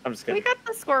 I'm just kidding. We got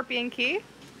the scorpion key.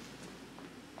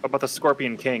 What about the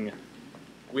Scorpion King?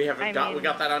 We haven't got... We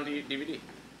got that on DVD.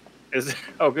 Is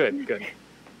oh, good.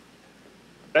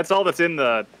 That's all that's in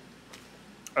the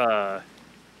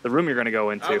room you're gonna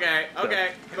go into. Okay, so.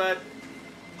 okay, but...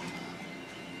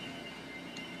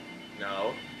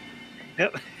 No.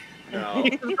 Yep. No.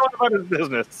 He's going about his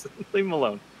business. Leave him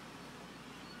alone.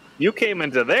 You came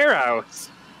into their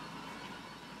house.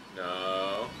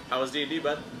 No. How was D&D,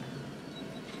 bud?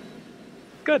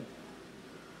 Good.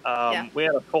 Yeah. We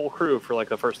had a full crew for like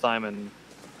the first time in...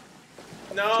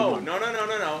 No.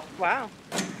 Wow.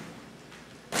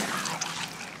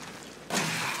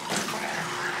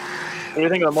 What do you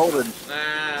think of the Molded?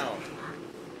 No.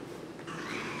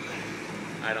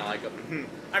 I don't like them.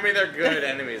 I mean, they're good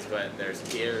enemies, but they're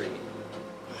scary.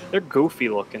 They're goofy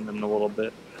looking in a little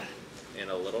bit. In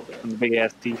a little bit. And big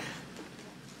ass teeth.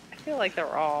 I feel like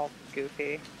they're all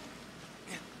goofy.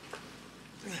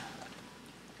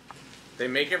 They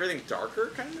make everything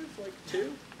darker, kind of, like,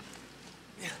 too?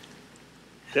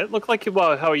 That looked like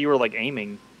how you were like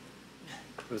aiming.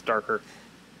 It was darker.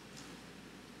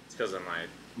 It's because of my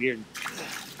Weird.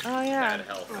 Oh, yeah. bad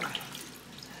health.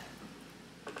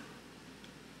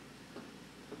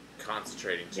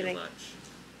 Concentrating too Getting- much.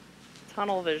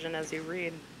 Tunnel vision as you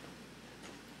read.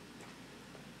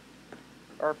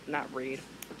 Or not read.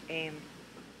 Aim.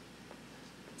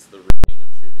 It's the reading of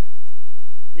shooting.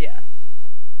 Yeah.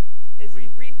 As you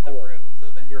read the room. So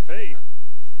Your face.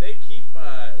 They keep,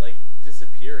 like,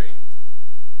 disappearing.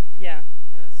 Yeah.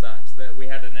 And it sucks. That we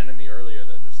had an enemy earlier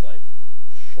that just, like,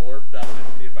 slurped up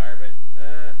into the environment.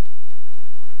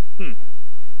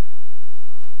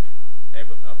 Hey,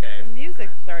 but, okay. The music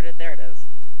started. There it is.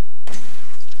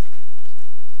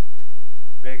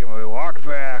 Making me walk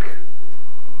back.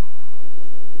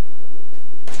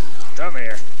 Come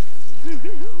here.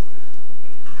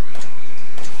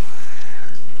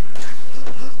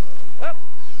 Oh,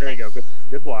 There you go.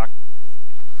 Good block.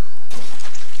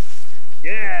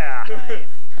 Yeah. nice.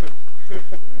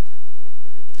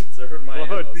 Conserved my Well,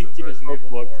 how ammo deep since you just Resident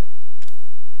Evil look. 4.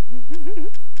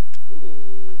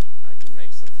 Ooh, I can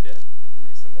make some shit. I can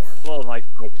make some more. Little knife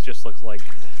poke just looks like.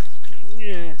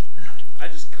 Yeah. I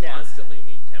just constantly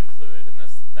need chem fluid, and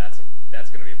that's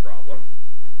gonna be a problem.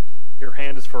 Your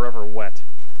hand is forever wet.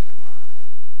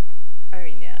 I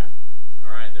mean, yeah.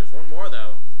 All right, there's one more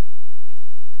though.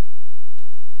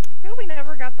 I feel we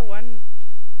never got the one.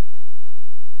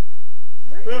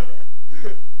 Where is it?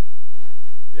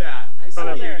 Yeah, I see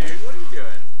you, there. dude. What are you doing?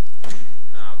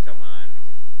 Oh, come on.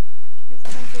 He's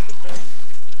trying to take a break.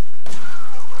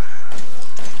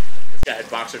 This guy had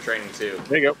boxer training too.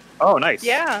 There you go. Oh, nice.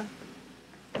 Yeah.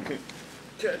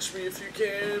 Catch me if you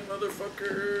can,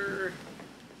 motherfucker.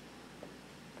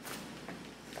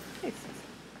 Nice.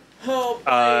 Oh,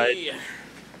 boy.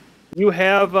 You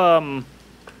have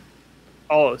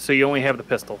Oh, so you only have the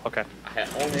pistol. Okay. I had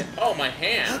only. Oh, my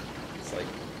hand. It's like.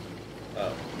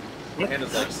 Oh. My hand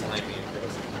is like slimy and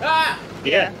gross. Ah!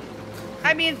 Yeah.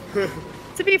 I mean,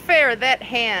 to be fair, that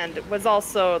hand was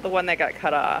also the one that got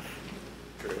cut off.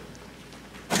 True.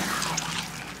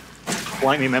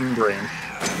 Slimy membrane.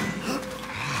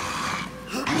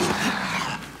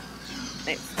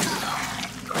 Nice.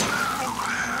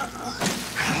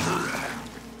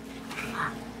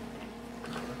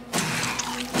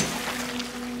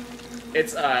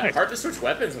 It's hard to switch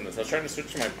weapons in this. I was trying to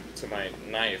switch to my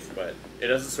knife, but it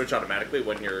doesn't switch automatically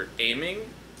when you're aiming.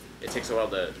 It takes a while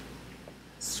to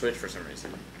switch for some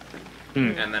reason,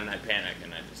 and then I panic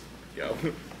and I just go.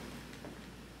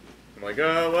 I'm like,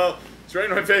 oh well, it's right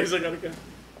in my face. I gotta go.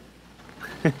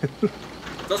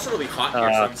 It's also really hot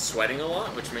here, so I'm sweating a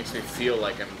lot, which makes me feel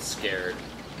like I'm scared.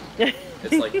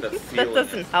 It's like the feeling That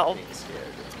doesn't of help. being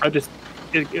scared.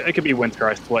 It could be winter.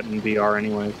 I sweat in VR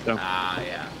anyway, so. Ah,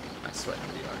 yeah. I sweat in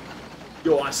VR.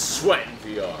 Yo, I sweat in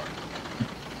VR.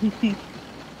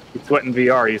 You sweat in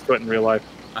VR, you sweat in real life.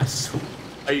 I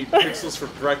eat pixels for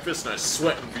breakfast and I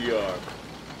sweat in VR.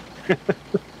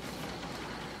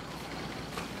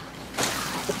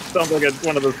 Sounds like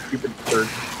one of those stupid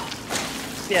shirts.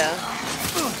 Yeah.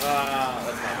 Ah,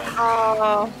 that's not bad.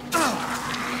 Oh.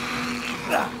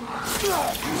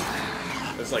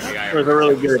 It's like a guy. There's a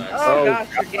really good. Oh, gosh,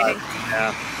 you're getting.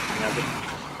 Yeah.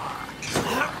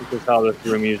 This is how this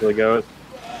room usually goes.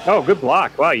 Oh, good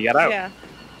block. Wow, you got out. Yeah.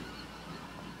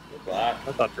 Good block.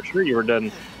 I thought for sure you were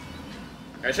done.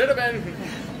 I should have been.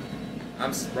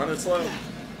 I'm running slow.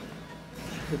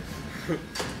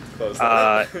 Close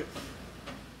that.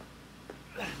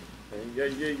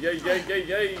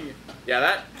 Yay. Yeah,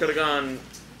 that could have gone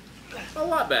a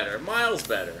lot better. Miles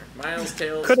better. Miles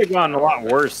Tails. Could have gone a lot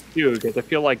worse too, because I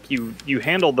feel like you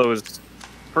handled those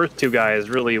first two guys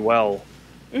really well.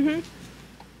 Mhm.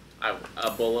 A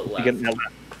bullet left. You get that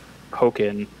poke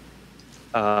in.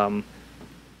 We're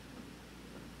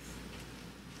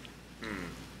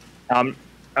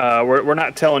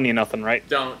not telling you nothing, right?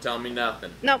 Don't tell me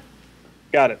nothing. Nope.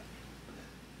 Got it.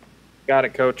 Got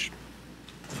it, coach.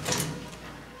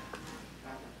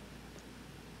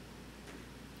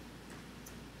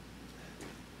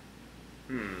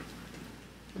 I'm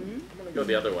gonna go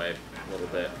the other way a little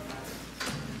bit.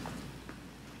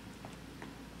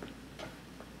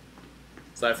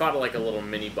 So I fought like a little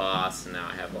mini boss, and now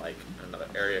I have like another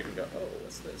area I can go. Oh,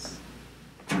 what's this?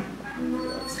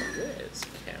 What's this?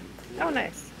 Chem. Oh,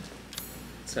 nice.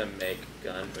 To make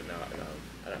gun, but no, I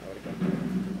don't know what to go.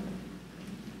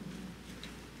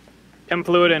 Chem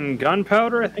fluid and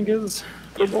gunpowder, I think, is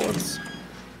for bullets.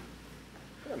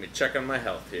 Let me check on my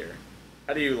health here.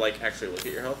 How do you like actually look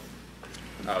at your health?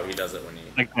 Oh, he does it when he.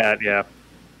 Like that, yeah.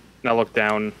 Now look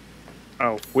down.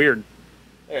 Oh, weird.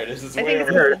 There it is. It's I way think it's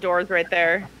over one there. of the doors right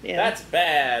there. Yeah. That's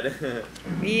bad.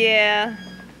 Yeah.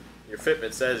 Your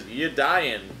Fitbit says you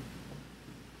dying.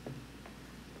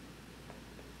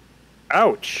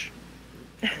 Ouch.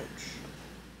 Ouch.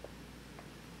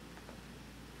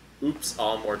 Oops,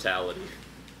 all mortality.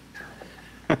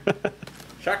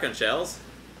 Shotgun shells?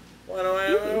 What do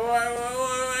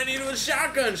I need with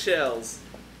shotgun shells?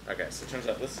 Okay, so it turns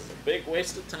out this is a big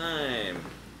waste of time.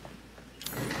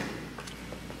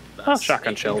 Oh,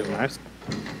 shotgun shells, nice.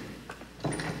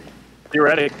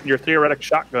 Your theoretic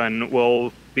shotgun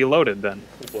will be loaded then.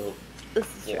 We'll This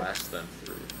is true. flash them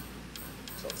through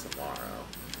until tomorrow.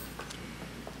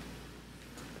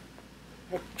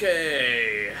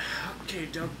 Okay.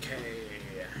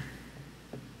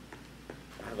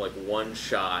 I have like one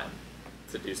shot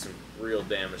to do some real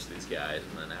damage to these guys,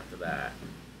 and then after that,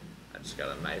 I just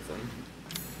gotta knife them.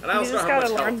 And I also don't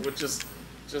have much health, which is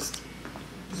just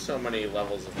so many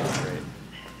levels of health rate.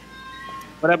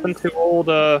 What happened to old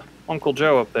Uncle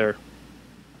Joe up there?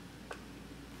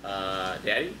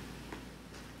 Daddy?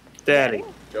 Daddy.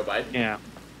 Joe Biden? Yeah.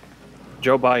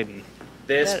 Joe Biden.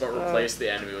 This, but replace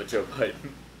the enemy with Joe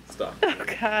Biden. Stop. Oh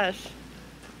gosh.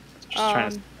 Just trying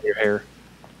to see your hair.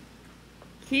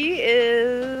 He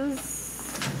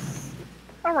is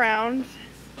around.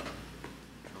 Uncle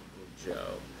Joe.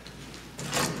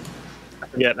 I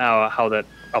forget now how that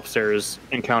upstairs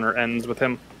encounter ends with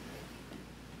him.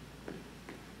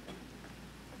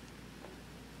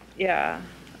 Yeah.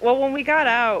 Well, when we got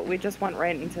out, we just went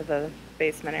right into the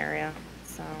basement area.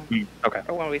 So. Okay.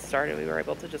 Or when we started, we were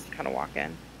able to just kind of walk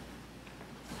in.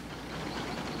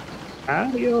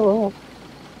 Mario.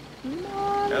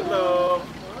 Hello.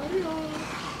 Mario.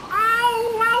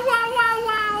 Ow! Wow! Wow!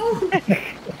 Wow!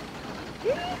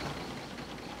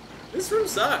 This room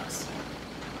sucks.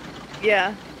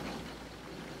 Yeah.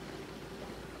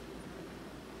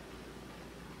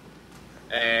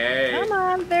 Hey. Come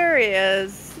on, there he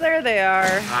is. There they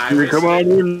are. Come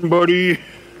on in, buddy.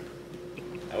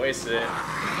 I wasted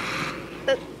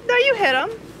it. No, you hit him.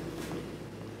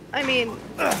 I mean,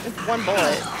 it's one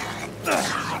bullet.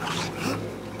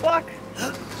 Block.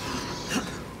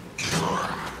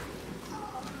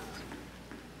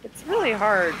 It's really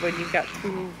hard when you've got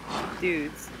two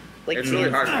dudes. Like, It's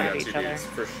really hard at to get each two other. dudes,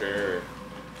 for sure.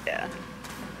 Yeah.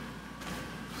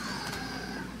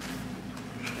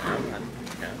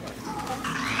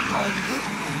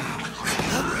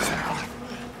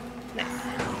 Nice.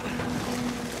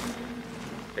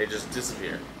 They just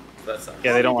disappear. That sucks.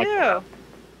 Yeah, they don't like that.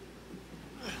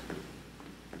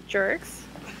 Jerks.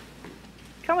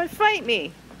 Come and fight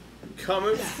me. Come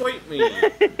and fight me.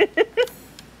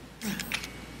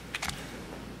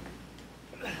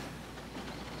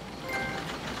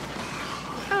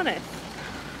 Oh, nice.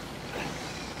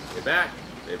 They back.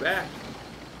 They back.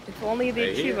 If only the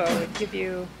They here. Chivo would give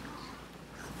you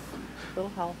a little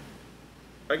health.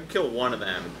 If I can kill one of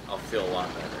them, I'll feel a lot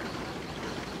better.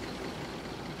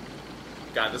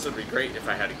 God, this would be great if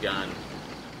I had a gun.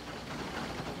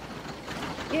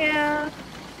 Yeah,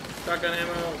 Shotgun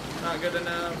ammo, not good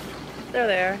enough. they're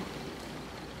there.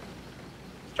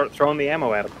 Start throwing the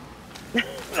ammo at him.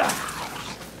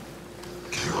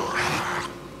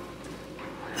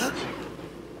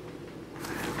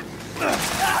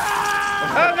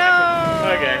 Oh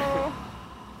no! Okay.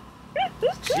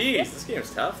 Jeez, this game's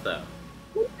tough though.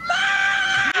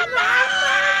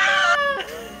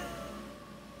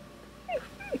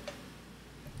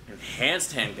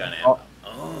 Enhanced handgun ammo.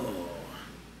 Oh.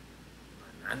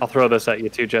 I'll throw this at you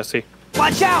too, Jesse.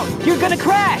 Watch out! You're gonna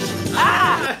crash!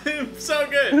 Ah! So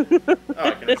good. Oh,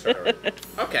 I can start over.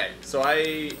 Okay, so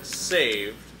I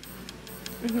saved.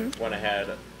 Went ahead,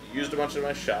 used a bunch of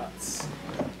my shots.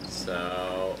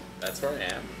 So that's where I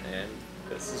am, and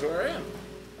this is where I am.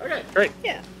 Okay. Great.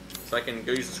 Yeah. So I can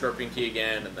go use the scorpion key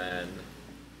again, and then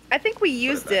I think we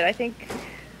used it. I think.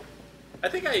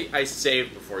 I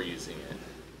saved before using it.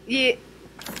 Yeah.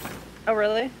 Oh,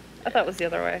 really? I thought it was the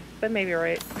other way, but maybe you're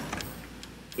right.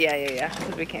 Yeah.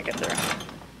 Because we can't get through.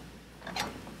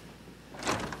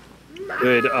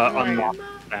 Good unlock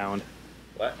sound.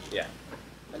 What? Yeah.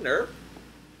 A nerve.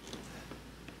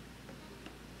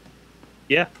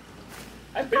 Yeah.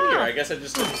 I've been here. I guess I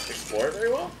just didn't explore it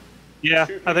very well. Yeah,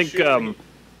 Shoot I me, think shoot me.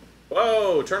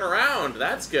 Whoa! Turn around.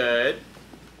 That's good.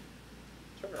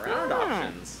 Turn around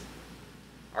options.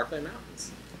 Arclay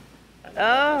Mountains. I don't know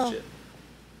that Oh. shit.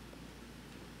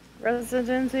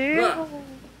 Resident Evil.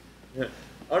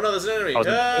 Oh no, there's an enemy.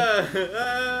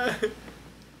 Oh,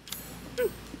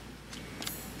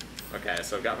 Okay,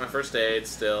 so I've got my first aid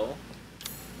still.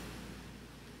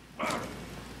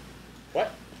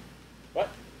 What? What?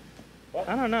 What?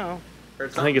 I don't know. Heard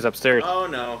I something? think he's upstairs. Oh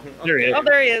no. There he is. Oh,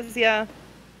 there he is. Yeah.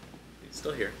 He's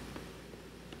still here.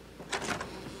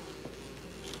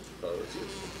 Close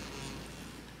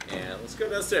you. And let's go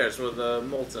downstairs with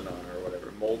molten on or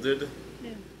whatever. Molded.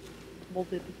 Yeah.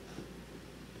 Molded.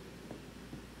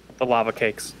 The lava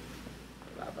cakes.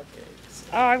 Lava cakes.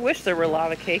 Oh, I wish there were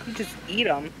lava cake. You just eat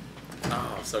them.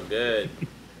 Oh, so good.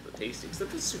 The tasty.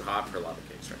 Except it's too hot for lava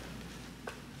cakes right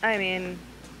now. I mean,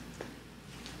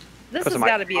 this Put has some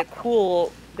got to be a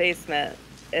cool basement,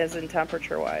 as in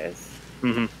temperature-wise.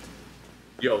 Mm-hmm.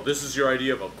 Yo, this is your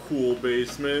idea of a cool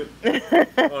basement? I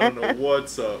don't know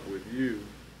what's up with you.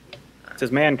 It's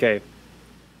his man cave.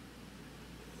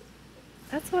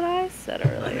 That's what I said I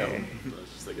know. earlier. I was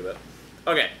just thinking that.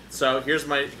 Okay, so here's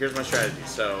my strategy.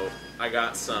 So I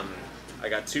got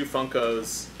 2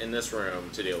 Funkos in this room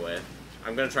to deal with.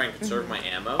 I'm gonna try and conserve my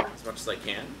ammo as much as I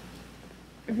can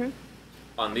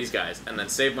on these guys, and then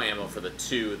save my ammo for the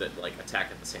 2 that like attack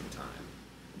at the same time.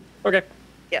 Okay.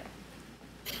 Yeah.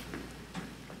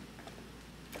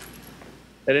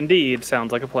 That indeed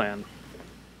sounds like a plan.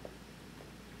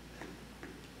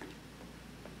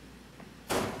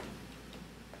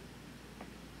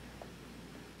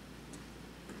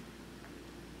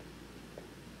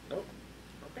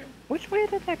 way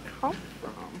did that come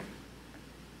from?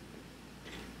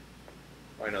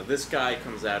 Oh, I know this guy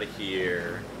comes out of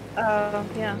here. Oh,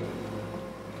 yeah. A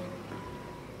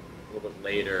little bit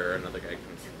later, another guy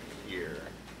comes from here.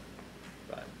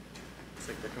 But it's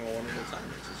like they're coming one at a time,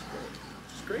 which is great.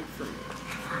 Which is great for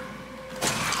me.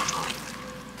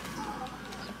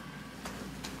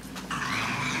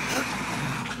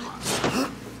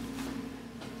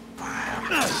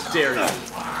 How dare you?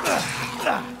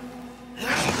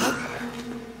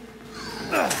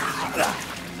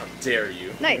 How dare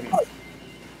you? Nice.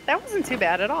 That wasn't too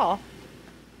bad at all.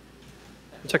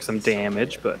 I took some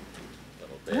damage, but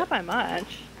Not by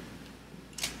much.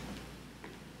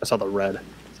 I saw the red.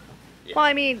 Yeah. Well,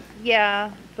 I mean,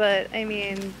 yeah, but I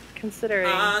mean, considering.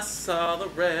 I saw the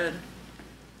red.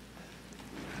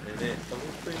 And it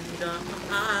opened up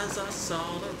my eyes, I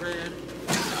saw the red.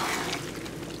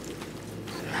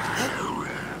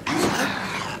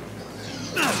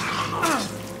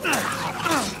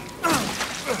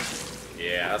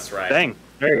 Yeah, that's right. Dang,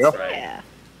 there you go. That's right. Yeah.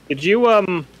 Did you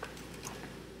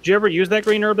ever use that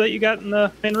green herb that you got in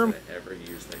the main room? Did I ever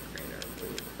use that green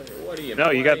herb? What do you No,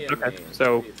 mean? you got- What do okay, mean?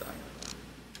 so- What are you talking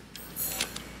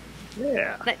about?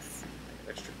 Yeah. Nice.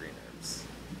 Extra green herbs.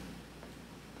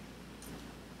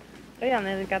 Oh yeah, and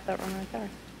then they got that one right there.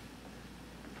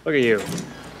 Look at you.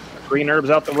 Green herbs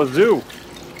out the wazoo.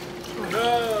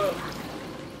 No!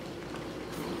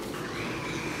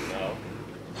 No.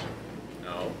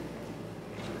 No.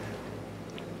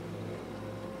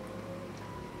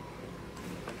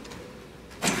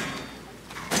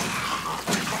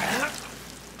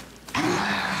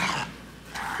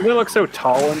 Do they look so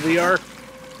tall in VR?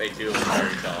 They do look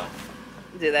very tall.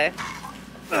 Do they?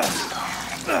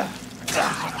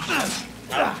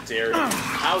 How dare you?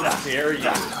 How dare you?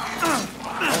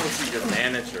 I want to see your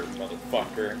manager,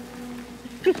 motherfucker.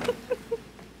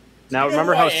 Now You know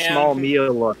remember who how I am? small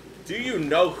Mia looked. Do you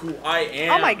know who I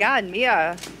am? Oh my god,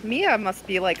 Mia. Mia must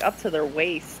be like up to their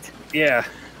waist. Yeah.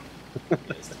 Yeah,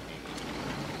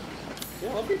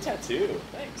 I love your tattoo.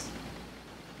 Thanks.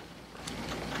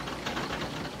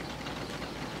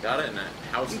 Got it in that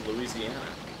house in Louisiana.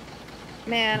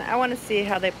 Man, I want to see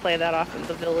how they play that off in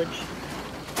the village.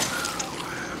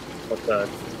 What's the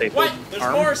staple What? There's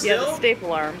arm? more Yeah, still? the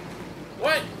staple arm.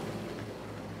 What?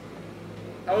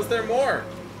 How is there more?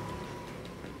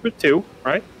 There's two,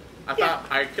 right? I thought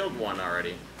I killed one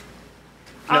already.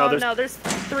 No, Oh there's- no, there's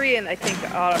 3 and I think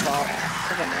out of all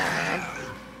of them all, man.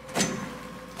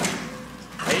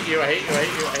 I hate you, I hate you, I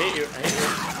hate you, I hate you, I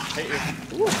hate you, I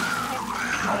hate you.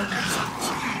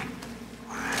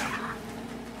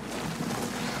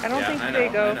 I don't Yeah, think I they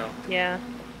know, go. I know. Yeah.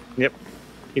 Yep.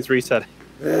 He's reset.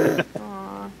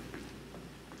 Aw.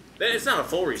 It's not a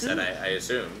full reset, I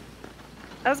assume.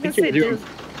 I was gonna think say, you're does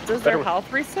doing their better.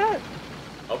 health reset?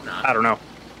 Hope not. I don't know.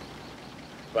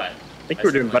 But I think you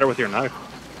were doing better with your knife.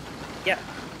 Yeah.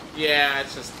 Yeah, it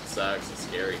just sucks. It's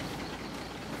scary.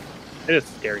 It is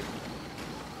scary.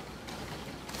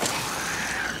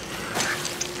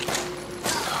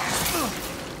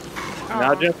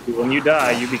 Now, Aw. Jesse, when you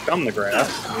die, you become the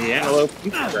grass. And the antelope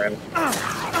eats the grass.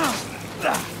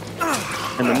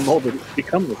 And the molded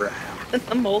become the grass.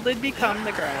 The molded become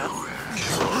the grass.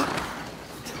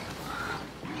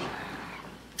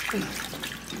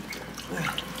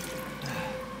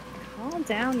 Calm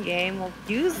down, game. We'll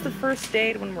use the first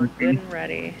aid when we're good and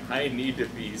ready. I need to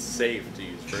be safe to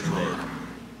use first aid.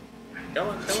 Come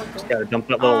on, come on, come on. Gotta dump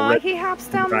that little Aw, red. he hops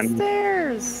down the Run.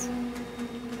 stairs.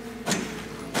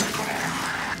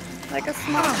 Like a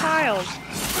small child.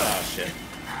 Oh, shit.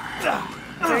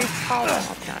 Very tall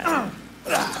small child.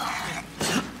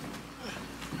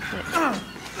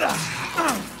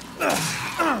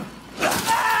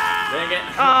 Dang it.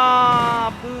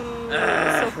 Aw, boo.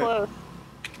 So close.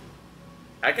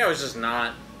 That guy was just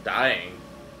not dying.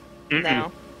 Mm-mm.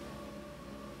 No.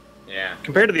 Yeah.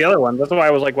 Compared to the other one, that's why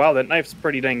I was like, wow, that knife's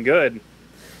pretty dang good.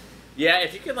 Yeah,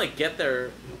 if you can, like, get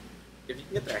their... If you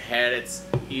can get their head, it's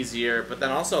easier. But then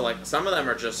also, like, some of them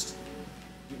are just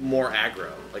more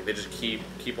aggro. Like, they just keep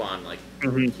on, like,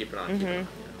 Mhm. keeping on, keeping on. You know?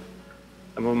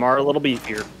 Some of them are a little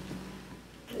beefier.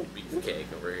 Little beefcake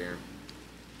over here.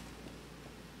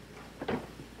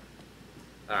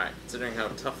 Alright, considering how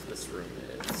tough this room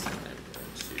is, I'm going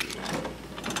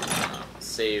to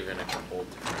save in a couple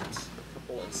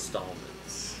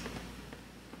installments.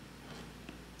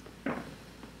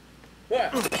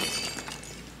 Ah!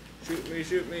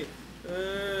 Shoot me.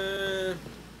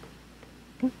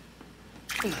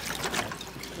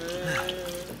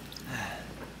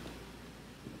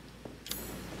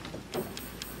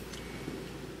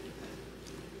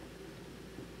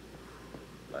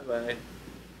 Bye-bye.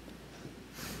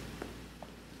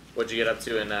 What'd you get up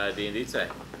to in D&D today?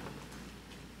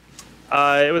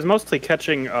 It was mostly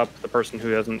catching up the person who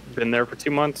hasn't been there for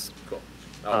 2 months. Cool.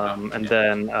 And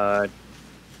then,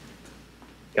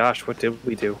 gosh, what did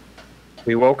we do?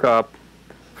 We woke up.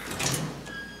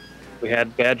 We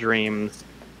had bad dreams.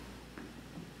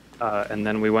 And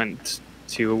then we went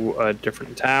to a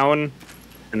different town.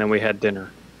 And then we had dinner.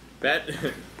 That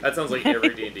sounds like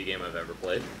every D&D game I've ever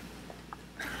played.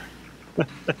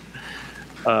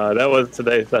 That was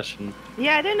today's session.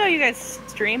 Yeah, I didn't know you guys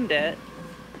streamed it.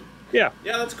 Yeah.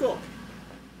 Yeah, that's cool.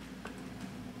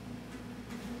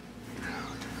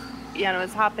 Yeah, and I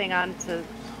was hopping on to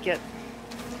get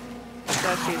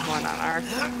Dushy's one on our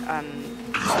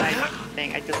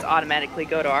thing. I just automatically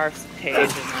go to our page, and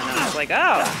then I was like,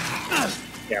 oh.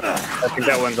 Yeah, I think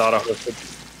that one's auto-hosted.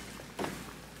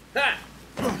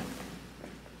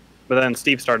 But then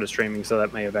Steve started streaming, so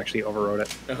that may have actually overrode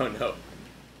it. Oh no.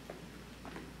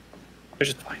 Which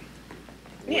is fine.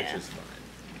 Yeah. Which is fine.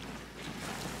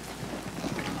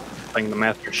 Playing the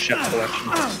Master Chef collection.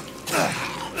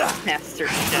 Master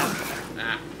Chef.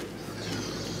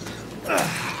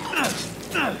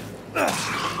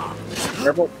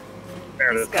 Careful.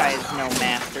 There it This is. guy is no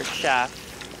Master Chef.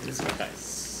 This guy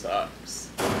sucks.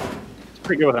 It's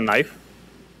pretty good with a knife.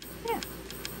 Yeah.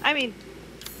 I mean,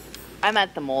 I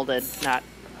meant the molded, not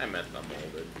I meant the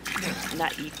molded.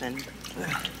 Ethan.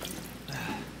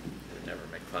 Never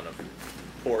make fun of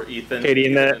poor Ethan. Katie,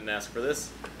 in Ethan that- didn't ask for this.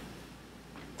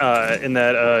 In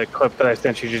that clip that I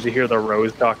sent you, did you hear the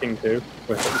Rose talking too?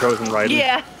 With Rose and Ryden?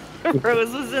 Yeah.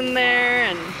 Rose was in there,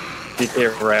 and DK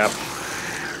rap.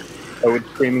 Toad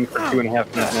screaming for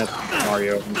 2.5 minutes.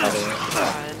 Mario and God.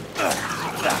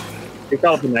 We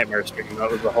call it the Nightmare Stream. That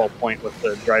was the whole point with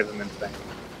the drive them insane.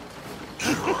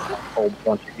 A whole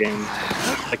bunch of games.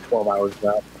 Like 12 hours of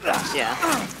that. Yeah.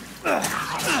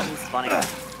 It's funny.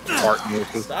 Martin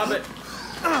Lucas. Stop it!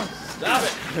 Stop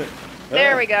it!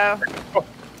 There we go.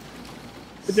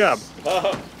 Good job.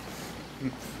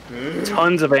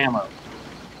 Tons of ammo.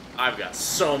 I've got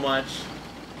so much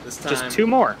this time. Just 2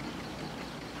 more.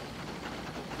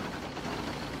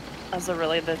 Those are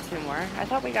really the 2 more? I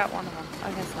thought we got one of them.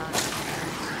 I guess not.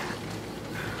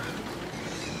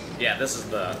 Yeah, this is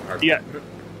the hard Yeah. one.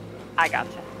 I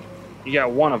gotcha. You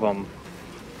got one of them.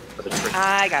 For the trick.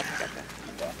 I gotcha.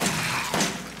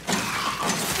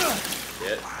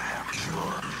 Shit.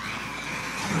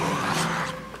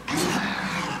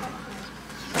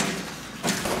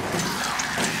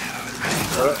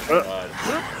 God.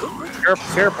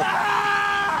 Careful.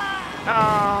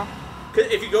 Oh. 'Cause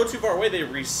if you go too far away, they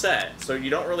reset, so you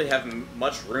don't really have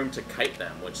much room to kite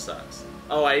them, which sucks.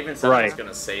 Oh, I even said I was Right.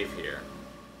 gonna save here.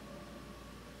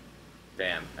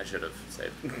 Damn, I should have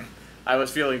saved. I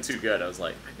was feeling too good. I was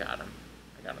like, I got him.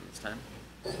 I got him this time.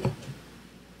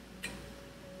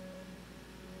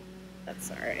 That's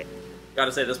alright.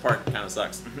 Gotta say, this part kind of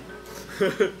sucks.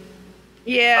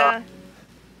 Yeah.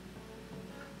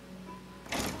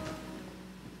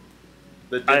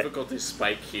 The difficulty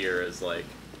spike here is like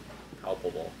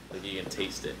palpable. Like you can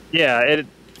taste it. Yeah,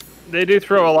 they do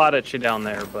throw a lot at you down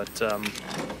there, but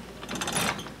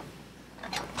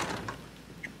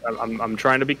I'm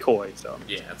trying to be coy, so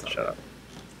Yeah, it's shut up.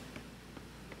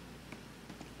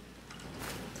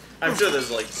 I'm sure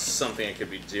there's like something I could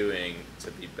be doing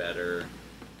to be better,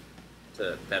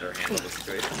 to better handle the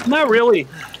situation. Not really.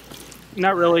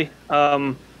 Not really.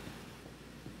 I'm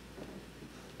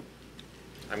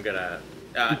gonna.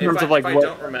 terms of, like, if I what-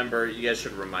 don't remember, you guys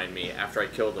should remind me. After I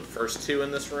kill the first 2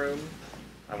 in this room,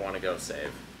 I want to go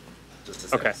save. Just to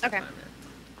save Okay. some Okay. time here.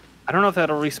 I don't know if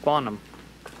that'll respawn them.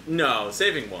 No,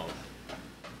 saving won't.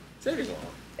 Saving won't.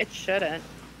 It shouldn't.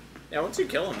 Yeah, once you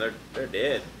kill them, they're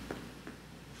dead.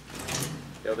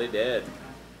 Yo, they dead.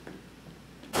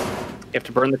 You have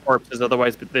to burn the corpses,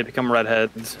 otherwise they become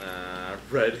redheads.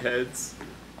 Redheads.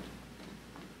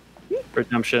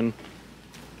 Redemption.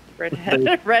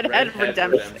 Redhead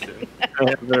Redemption.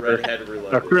 Redhead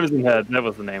Reloaded. Or Crimson Head, that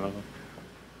was the name of them.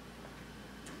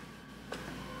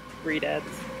 Redeads.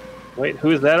 Wait,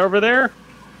 who is that over there?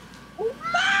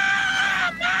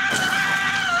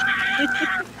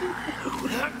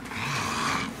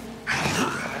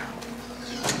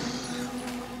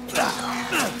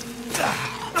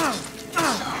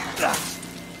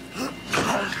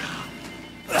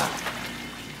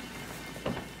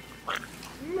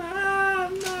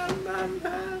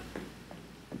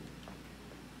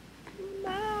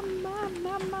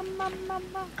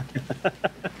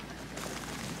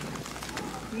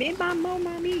 Me,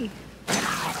 mommy.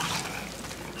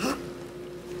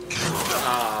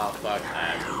 Oh, fuck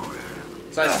that.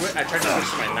 So I tried to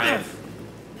push my knife.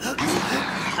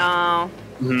 Oh.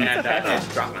 And I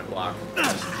just dropped my block.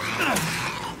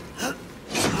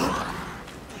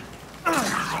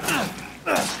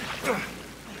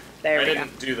 There we go. I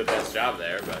didn't do the best job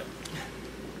there, but...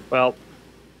 Well,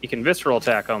 you can visceral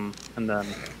attack him, and then...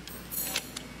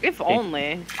 If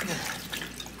only.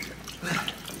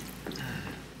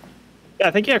 Yeah,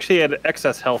 I think he actually had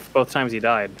excess health both times he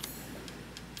died.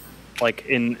 Like,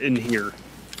 in here.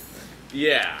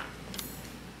 Yeah.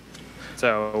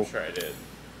 So... I'm sure I did.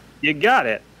 You got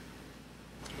it.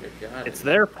 You got it. It's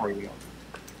there for you.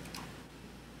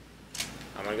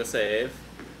 I'm gonna go save.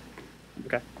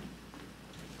 Okay.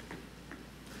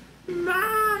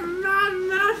 Mama.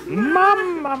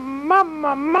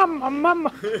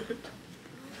 Mama.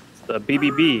 It's the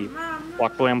BBB.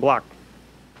 Block, blam, block.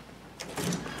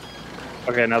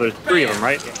 Okay, now there's 3 of them,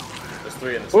 right? There's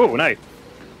 3 in this. Ooh, nice.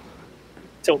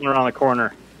 Tilting around the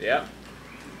corner. Yeah.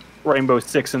 Rainbow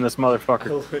Six in this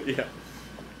motherfucker. Yeah.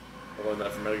 I learned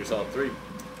that from Metal Gear Solid 3.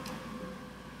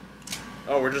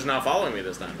 Oh, we're just not following me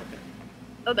this time. Okay.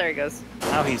 Oh, there he goes.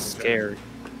 Now he's scared.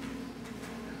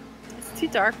 It's too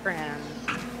dark for him.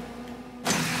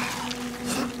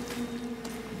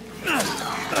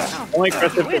 Only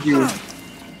aggressive if you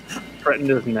threatened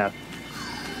his nest.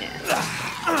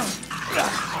 Yeah.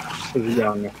 He's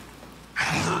young.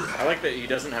 I like that he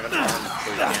doesn't have an arm,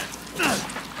 so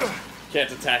he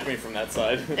can't attack me from that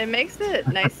side. It makes it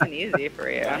nice and easy for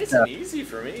you. Nice and easy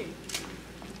for me.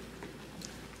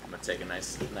 I'm gonna take a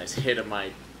nice hit of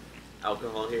my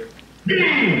alcohol here.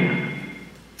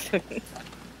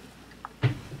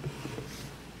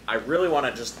 I really want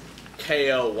to just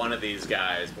KO one of these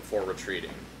guys before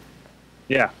retreating.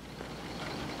 Yeah.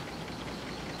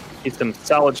 Get some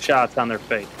solid shots on their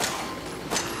face.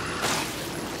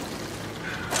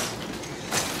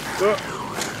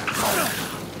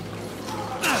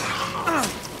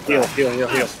 Heal.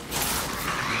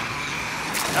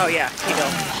 Oh yeah, heal.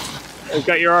 Oh, he's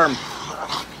got your arm.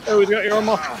 Oh, he's got your arm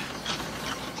off.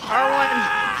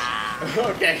 R1.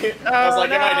 Okay. Oh, I was like,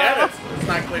 no. am I dead? It's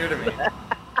not clear to me.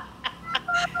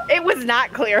 It was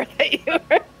not clear that you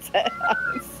were dead,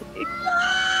 honestly.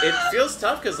 It feels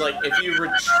tough because, like, if you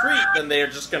retreat, then they're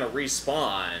just gonna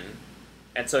respawn.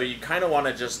 And so you kind of want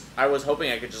to just... I was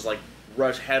hoping I could just, like,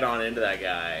 rush head on into that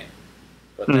guy.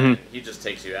 But then he just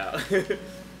takes you out.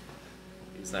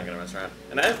 He's not gonna mess around.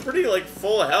 And I have pretty, like,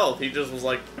 full health. He just was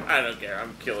like, I don't care,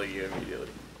 I'm killing you immediately.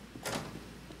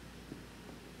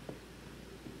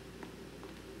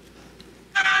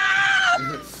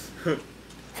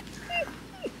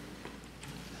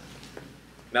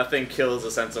 Nothing kills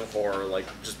a sense of horror like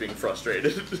just being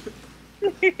frustrated.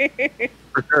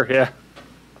 For sure, yeah.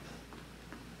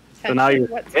 So now you're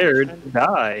scared to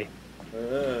die.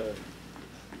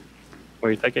 What do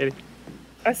you think, Katie?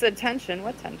 I said tension.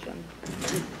 What tension?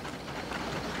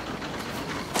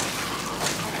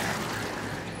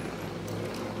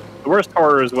 The worst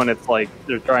horror is when it's like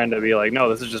they're trying to be like, no,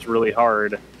 this is just really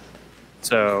hard.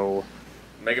 So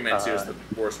Mega Man 2 is the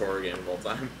worst horror game of all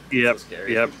time. Yep. So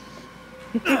scary. Yep.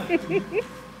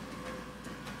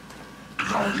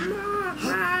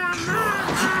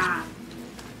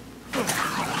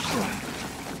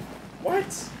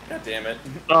 What? God damn it.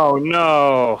 Oh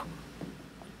no.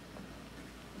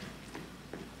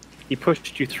 He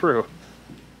pushed you through.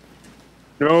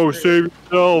 No, save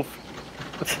yourself.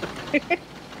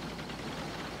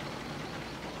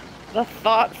 The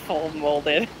thoughtful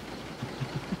molded.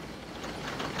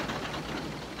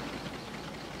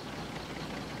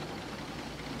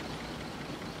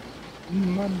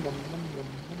 Where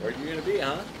are you gonna be,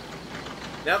 huh?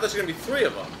 Now there's gonna be 3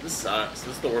 of them. This sucks.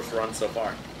 This is the worst run so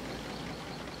far.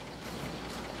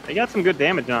 I got some good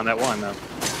damage on that one, though.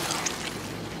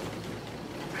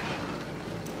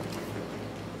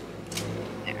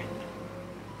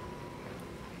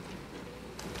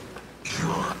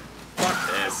 Fuck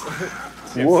this.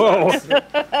 This Whoa.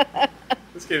 sucks.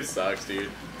 This game sucks, dude.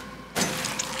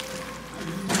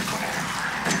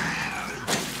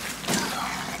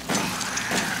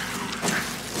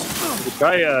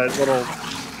 Try a little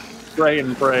spray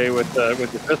and pray with your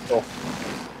pistol.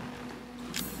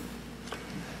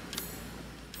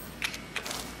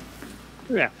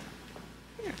 Yeah.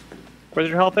 Where's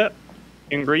your health at?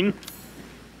 In green?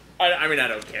 I mean, I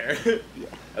don't care.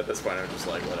 At this point, I'm just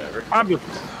like, whatever.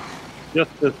 Obviously. Just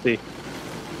to see.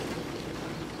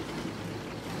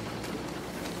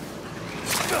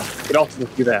 You could also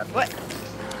just do that. What?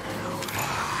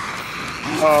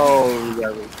 Oh,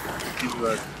 yeah.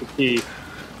 Use the key.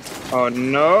 Oh,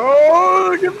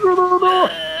 no! Get through the door!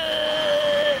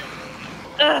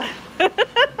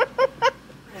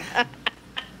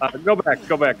 Go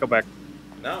back.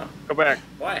 No. Go back.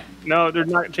 Why? No, they're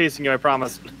not chasing you, I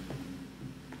promise.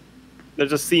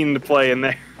 There's a scene to play in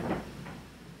there.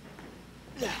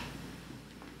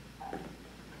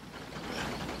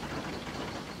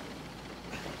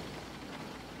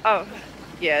 Oh,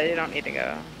 yeah, you don't need to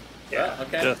go. Yeah,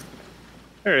 okay. Just,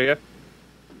 there you go.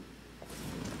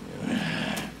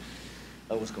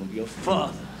 I was gonna be a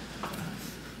father.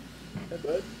 Hey,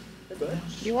 bud. Hey, bud.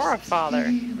 You are a father.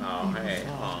 Oh, hey.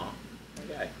 Aw.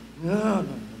 Okay. No.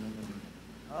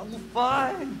 I will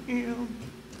find him,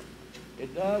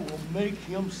 and I will make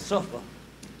him suffer.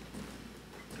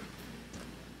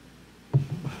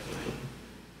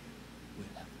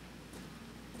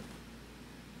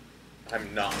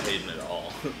 I'm not hating it at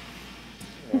all.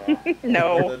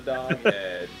 No. The dog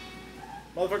head.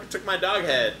 Motherfucker took my dog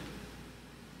head.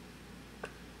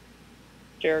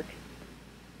 Jerk.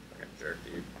 Fucking jerk,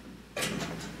 dude.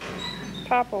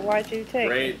 Papa, why'd you take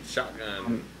Great it?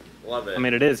 shotgun. Love it. I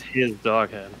mean, it is his dog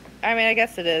head. I mean, I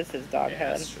guess it is his dog yeah,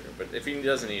 head. that's true. But if he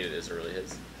doesn't eat it, is it really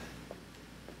his?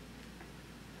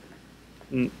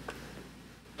 Mm.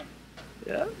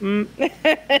 Yeah.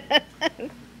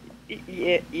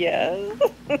 Yes.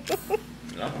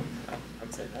 No.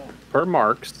 I'd say no. Per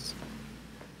Marks.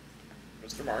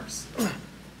 Mr. Marks.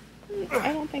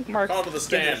 I don't think Mark Call to the gives a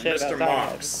stand, shit Mr. about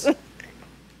Marks. dogs.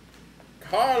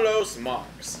 Carlos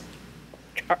Marks.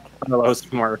 Carlos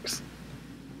Marks.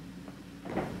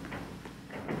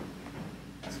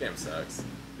 This game sucks.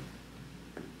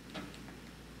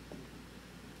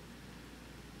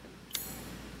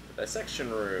 The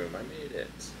dissection room. I made it.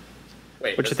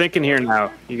 Wait. What you there's thinking here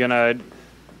now? You gonna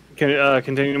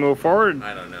continue to move forward?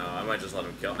 I don't know. I might just let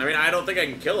him kill. I mean, I don't think I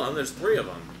can kill him. There's 3 of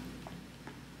them.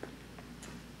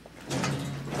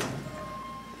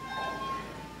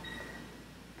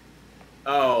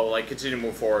 Oh, like continue to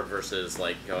move forward versus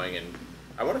like going and.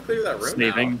 I want to clear that room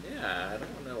Sneaking. now. Yeah, I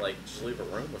don't want to like just leave a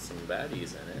room with some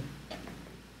baddies in it.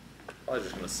 Probably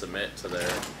just gonna submit to their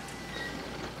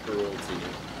cruelty.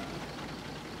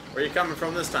 Where are you coming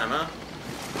from this time, huh?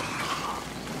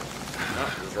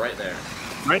 Oh, it was right there.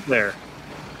 Right there.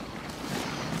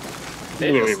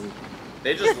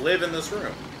 They just live in this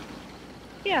room.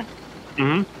 Yeah.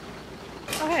 Mm-hmm.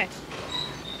 Oh, hey.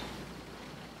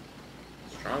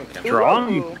 Strong chemical.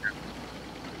 Strong. Ooh.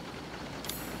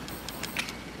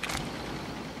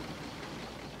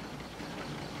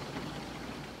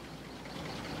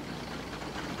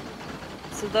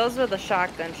 So those are the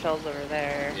shotgun shells over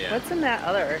there. Yeah. What's in that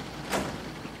other?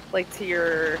 Like to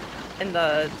your, in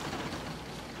the.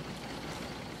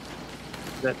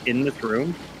 Is that in this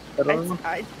room? I don't know.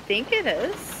 I think it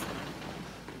is.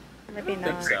 Maybe I don't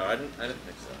not. think so. I didn't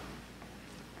think so.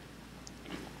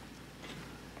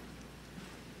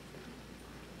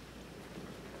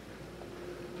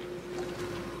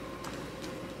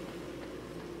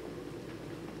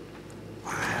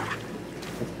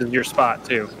 This is your spot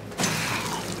too.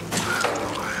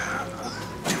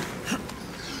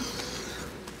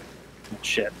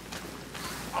 Shit.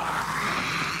 I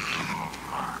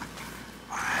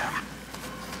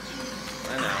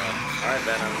know. Alright,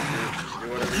 Venom. Do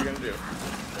whatever you're gonna do.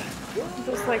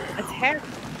 Just like attack.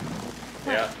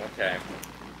 Yeah, okay.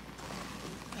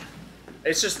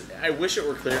 It's just, I wish it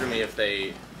were clear to me if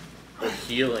they were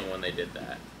healing when they did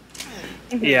that.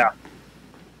 Yeah.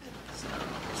 So,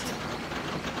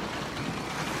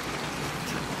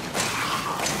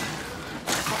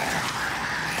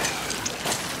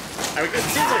 I mean, it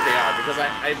seems like they are, because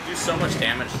I do so much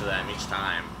damage to them each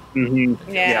time. Mm-hmm. It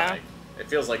feels Yeah. like- it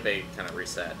feels like they kind of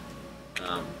reset.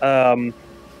 Um.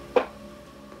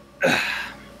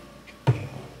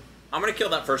 I'm gonna kill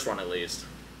that first one at least.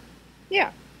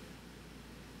 Yeah.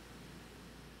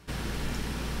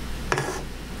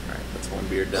 Alright, that's 1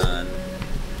 beer done.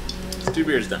 It's 2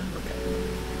 beers done.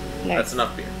 Okay. Nice. That's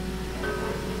enough beer.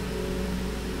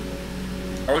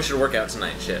 Or we should work out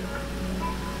tonight, shit.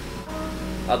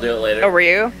 I'll do it later. Oh, were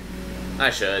you? I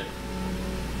should.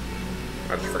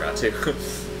 I just forgot to.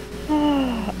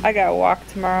 I gotta walk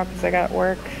tomorrow because I got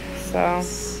work, so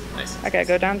Nice. I gotta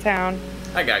go downtown.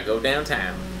 I gotta go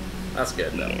downtown. That's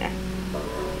good though. Yeah.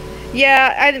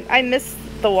 Yeah, I missed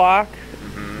the walk.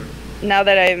 Mhm. Now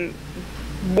that I'm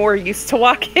more used to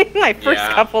walking, my first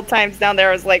Yeah. couple times down there,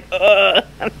 I was like, ugh,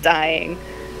 I'm dying.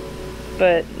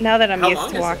 But now that I'm How used long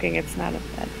to is it? walking, it's not as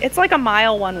bad. It's like a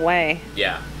mile one way.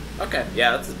 Yeah. Okay.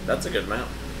 Yeah, that's a good amount.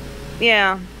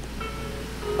 Yeah,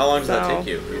 How long does that So- take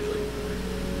you usually?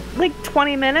 like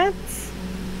 20 minutes.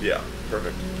 Yeah.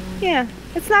 Perfect. Yeah,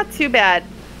 it's not too bad.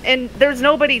 And there's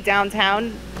nobody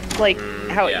downtown like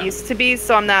how yeah. it used to be,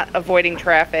 so I'm not avoiding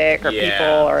traffic or Yeah.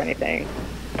 people or anything.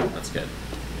 That's good.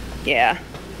 Yeah.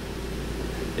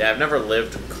 Yeah, I've never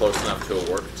lived close enough to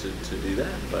a work to do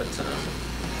that, but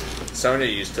Sonia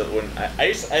used to. When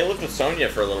I lived with Sonia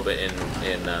for a little bit in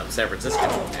San Francisco,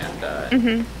 and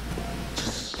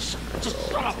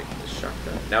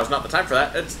now's not the time for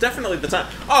that. It's definitely the time.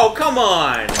 Oh, come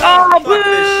on! Oh, fuck boo!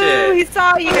 This shit. He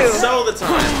saw you. It's so the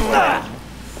time.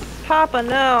 Papa,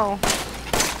 no.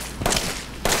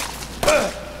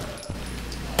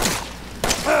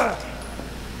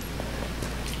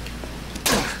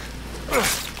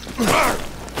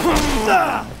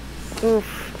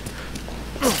 Oof.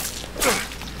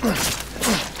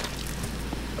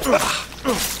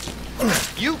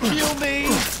 You kill me,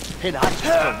 and I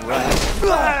come right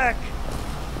back.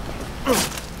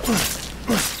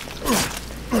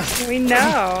 We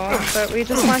know, but we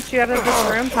just want you out of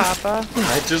this room, Papa.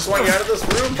 I just want you out of this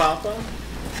room, Papa.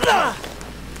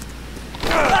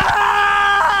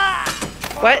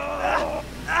 What?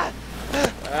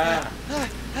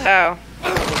 Oh.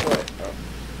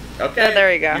 Okay. Oh,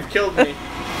 there you go. You've killed me.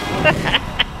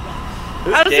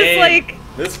 I was just like,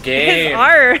 this game. his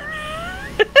art.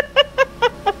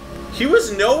 He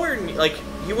was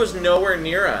nowhere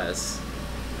near us.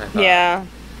 Yeah.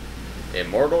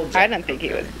 Immortal Jack. I didn't think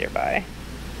he was nearby.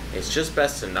 It's just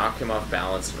best to knock him off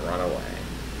balance and run away.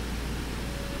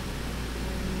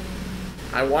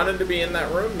 I wanted to be in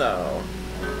that room though.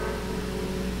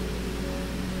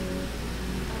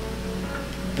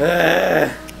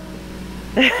 Okay.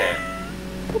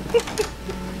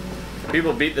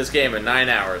 People beat this game in 9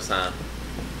 hours, huh?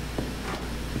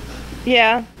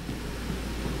 Yeah.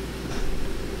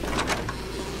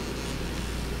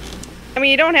 I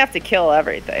mean, you don't have to kill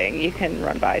everything. You can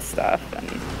run by stuff and...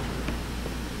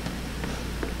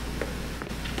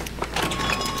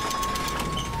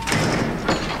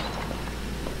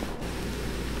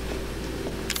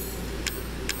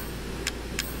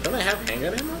 Don't I have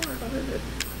handgun ammo? I thought I did.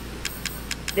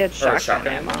 You had shotgun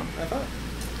ammo. I thought.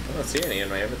 I don't see any in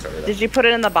my inventory though. Did you put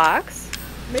it in the box?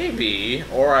 Maybe,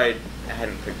 or I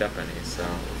hadn't picked up any. So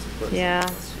let's Yeah.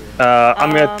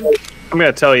 I'm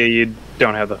gonna tell you, you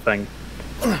don't have the thing.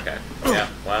 Okay. Yeah.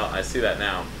 Well, I see that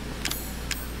now.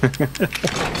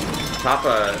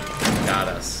 Papa got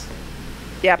us.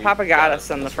 Yeah, He Papa got us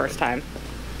us, in the that's first right. time.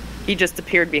 He just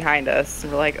appeared behind us,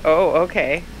 and we're like, oh,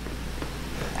 okay.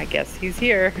 I guess he's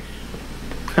here.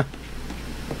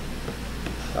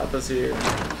 Papa's here.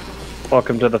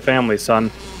 Welcome to the family,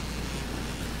 son.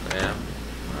 Yeah.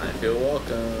 I feel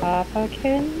welcome. Papa,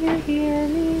 can you hear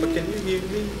me? But can you hear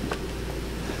me?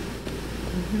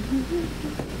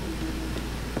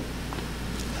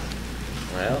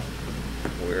 Well,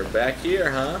 we're back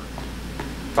here, huh?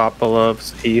 Papa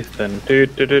loves Ethan. Do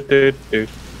do do do do.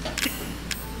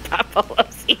 Papa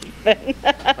loves Ethan.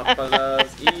 Papa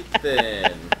loves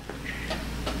Ethan.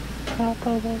 Papa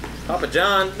loves... Papa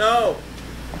John, no!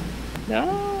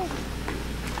 No.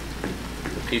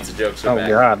 The pizza jokes are Oh back.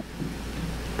 God.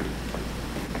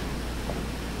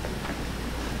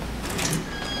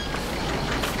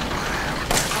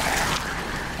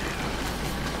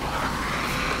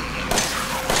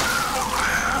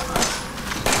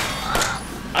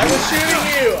 I was shooting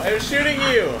you! I was shooting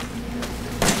you!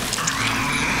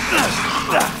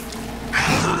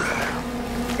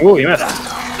 Ooh, you missed.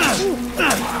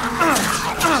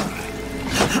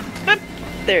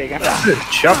 There you go.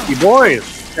 Chuffy boys.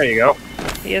 There you go.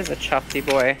 He is a chufty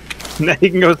boy. Now you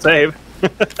can go save.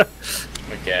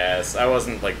 I guess. I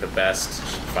wasn't like the best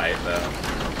fight though.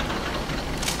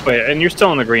 Wait, and you're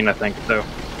still in the green, I think, so.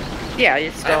 Yeah,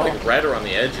 you're I still... have like red around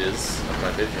the edges of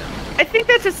my vision. I think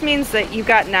that just means that you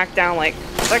got knocked down, like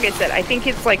I said, I think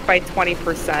it's like by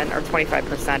 20% or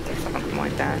 25% or something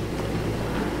like that.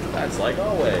 That's like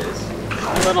always.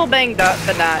 A little banged up,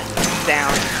 but not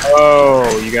down.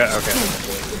 Oh, you got... Okay.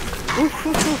 Oof,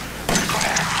 oof, oof.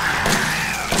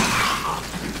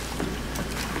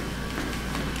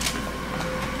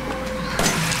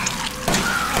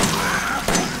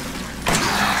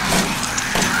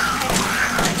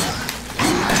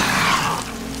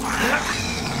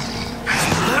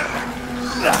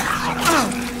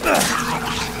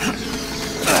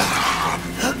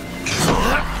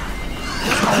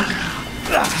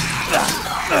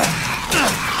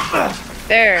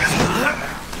 There.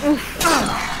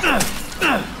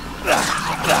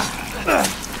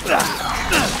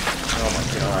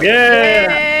 Yeah!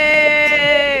 Yay!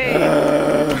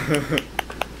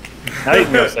 Now you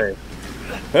can go save.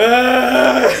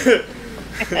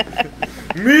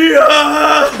 Mia!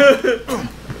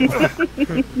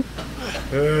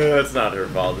 That's not her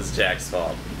fault. It's Jack's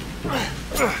fault.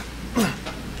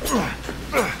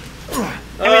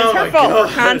 I mean, it's her fault for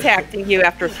contacting you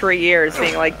after 3 years,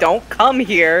 being like, don't come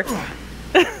here.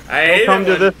 I hate Welcome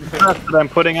to it this stress that I'm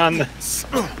putting on this,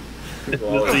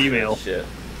 this email. Shit.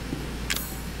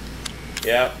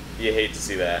 Yeah, you hate to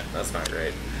see that. That's not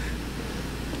great.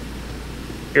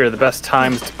 Here are the best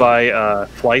times to buy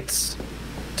flights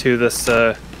to this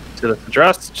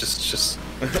address. Just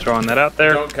throwing that out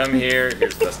there. Don't come here.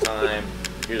 Here's the best time.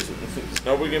 Here's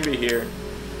nobody gonna be here.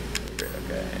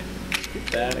 Okay. Keep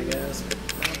that, I guess.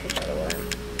 Put that away.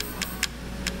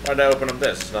 Why'd I open up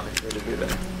this? There's nothing for me to do there.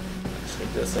 I just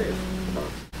need to save.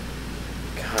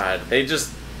 God,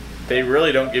 they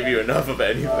really don't give you enough of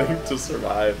anything to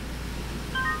survive.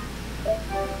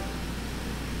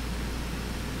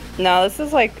 No, this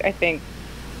is like, I think,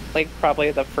 like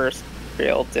probably the first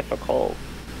real difficult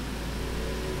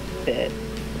bit.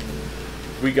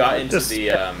 We got into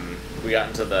the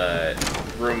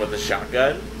room with the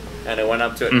shotgun, and I went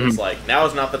up to it and was like, now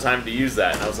is not the time to use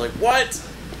that. And I was like, what?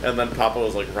 And then Papa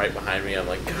was like right behind me. I'm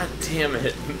like, God damn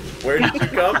it! Where did you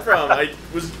come from?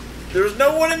 There was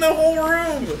no one in the whole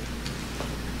room.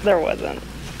 There wasn't.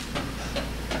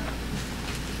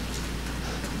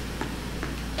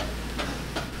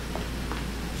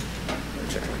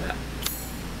 Check on that.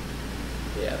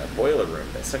 Yeah, that boiler room,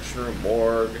 that section room,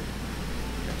 morgue.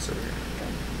 That's over here.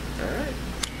 Alright.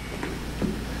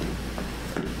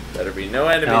 Better be no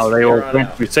enemies. Now they will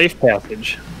grant you safe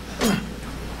passage.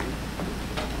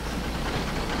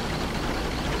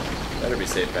 Better be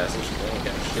safe passage. They ain't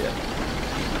got shit.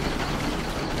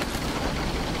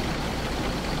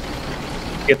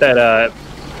 Get that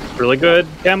really good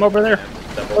cam over there.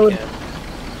 Double cam.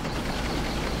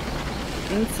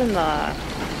 It's in the...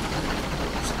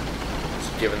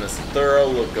 Just giving this a thorough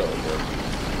look over.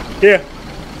 Yeah.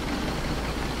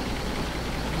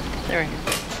 There we go.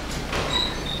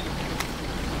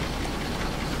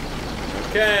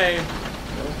 Okay.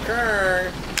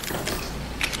 Okay.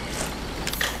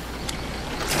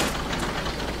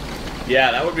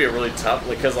 Yeah, that would be a really tough,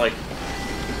 because, like,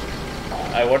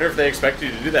 I wonder if they expect you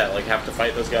to do that, like, have to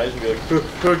fight those guys and be like,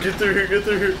 oh, get through here, get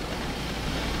through here.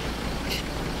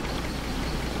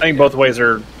 I think both ways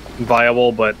are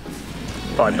viable, but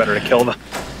probably better to kill them.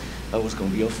 I was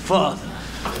gonna be your father.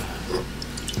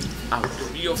 I was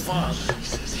gonna be your father. He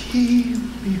says he will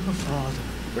be your father.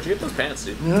 Where'd you get those pants,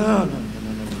 dude? No.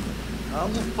 I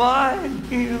will find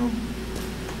him,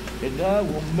 and I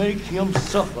will make him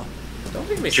suffer. Don't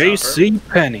make me suffer. J.C.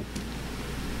 Penney.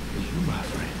 You, my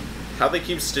friend. How they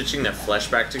keep stitching their flesh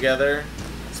back together,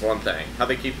 it's one thing. How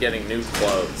they keep getting new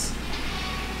clothes.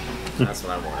 That's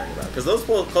what I'm worrying about. Because those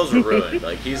clothes are ruined.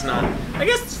 Like, he's not... I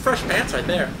guess it's fresh pants right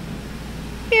there.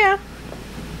 Yeah.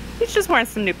 He's just wearing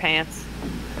some new pants.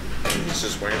 He's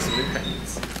just wearing some new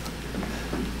pants.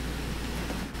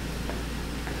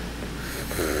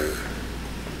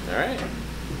 Alright.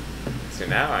 So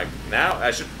now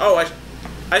I should... Oh,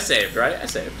 I saved, right? I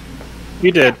saved.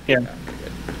 You did, yeah. Okay,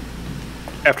 good.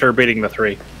 After beating the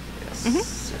 3. Yes.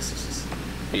 Yes.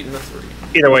 Beating the 3.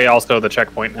 Either way, also the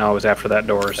checkpoint now is after that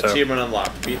door, so... Achievement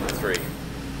unlocked. Beating the 3.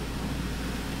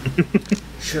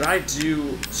 Should I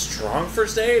do strong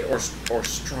first aid or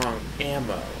strong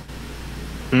ammo?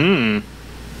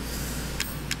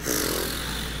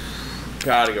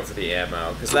 Gotta go for the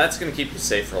ammo, because that's gonna keep you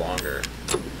safe for longer.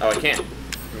 Oh, I can't.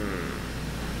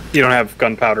 You don't have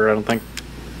gunpowder, I don't think.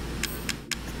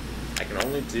 I can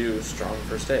only do strong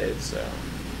first aid, so...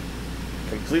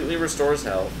 Completely restores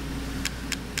health.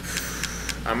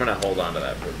 I'm gonna hold on to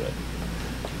that for a bit.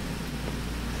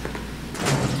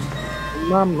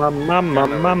 Mama. I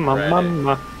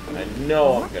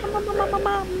know I'm gonna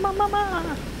regret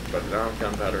it. But I don't have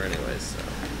gunpowder anyway, so...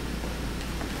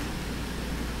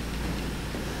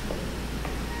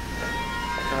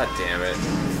 God damn it.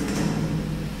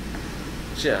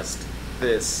 Just...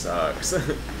 This sucks.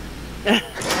 Why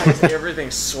is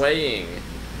everything swaying?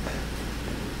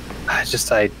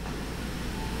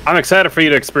 I'm excited for you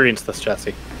to experience this,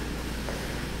 Jesse.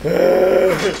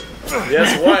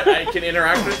 Guess what? I can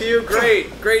interact with you?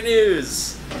 Great! Great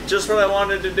news! Just what I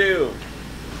wanted to do.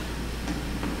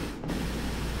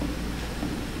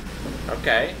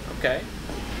 Okay.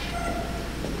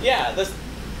 Yeah,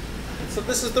 so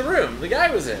this is the room the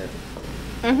guy was in.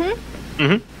 I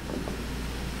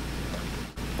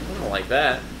don't like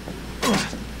that.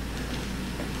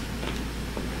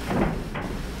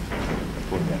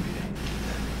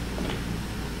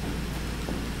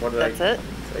 What did That's it?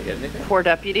 Did I get anything? Poor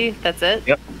deputy, that's it?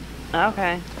 Yep.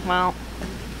 Okay, well.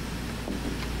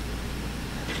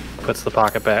 Puts the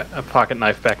pocket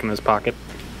knife back in his pocket.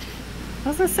 I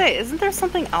was gonna say, isn't there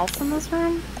something else in this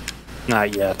room?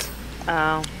 Not yet.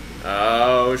 Oh.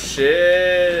 Oh,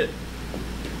 shit!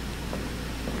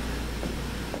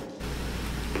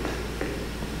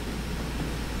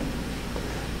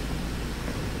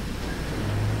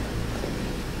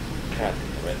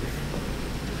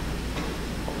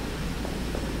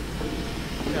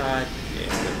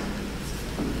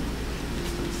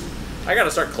 I gotta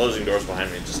start closing doors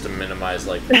behind me just to minimize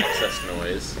like excess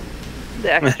noise.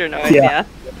 The extra noise, yeah.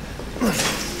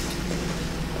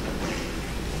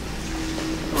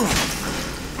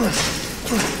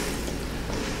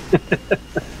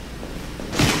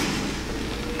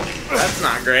 That's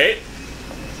not great.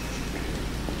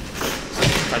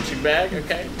 Punching bag,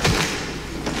 okay.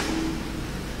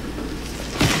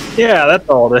 Yeah, that's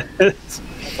all it is.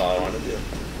 That's all I want to do.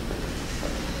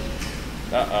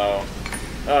 Uh-oh.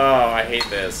 Oh, I hate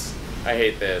this. I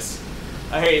hate this.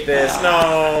 I hate this.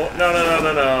 No. No, no, no,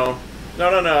 no, no.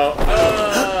 No, no, no.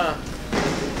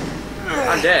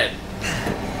 I'm dead.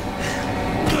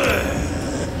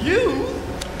 You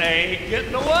ain't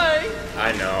getting away.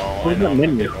 I know. I know I'm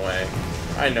not getting away.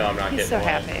 I know I'm not He's getting so away.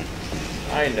 happy.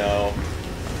 I know.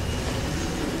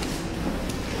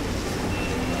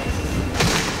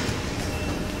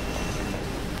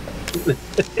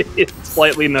 It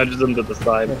slightly nudges him to the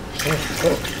side.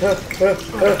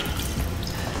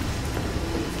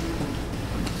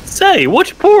 Say, what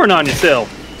you pouring on yourself?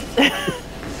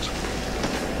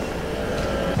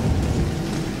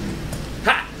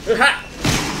 Ha! Ha!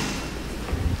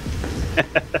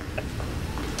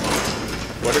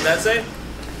 What did that say?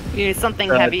 You need something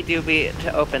heavy duty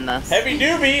to open this. Heavy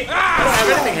doobie! I don't have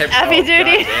anything heavy. Heavy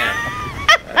duty.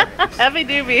 Damn. Heavy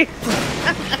doobie.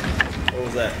 What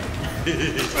was that?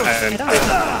 I don't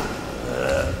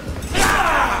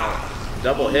know.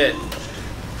 Double hit.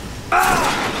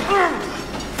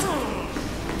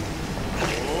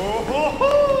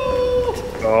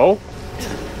 Oh.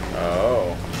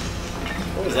 Oh.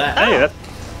 What was that? Hey, that's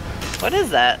What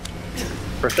is that?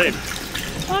 first aid.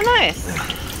 Oh, nice.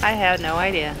 I had no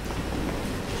idea.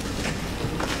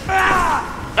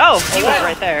 Oh, he went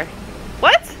right there.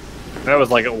 What? That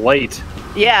was like late.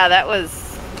 Yeah, that was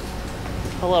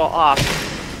a little off.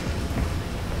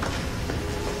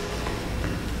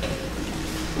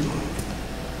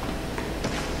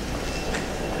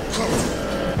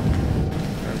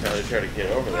 I'm trying to try to get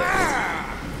over there.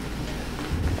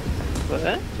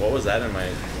 What? What was that in my...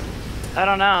 I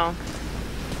don't know.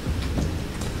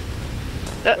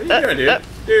 What are you doing, dude?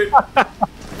 Dude.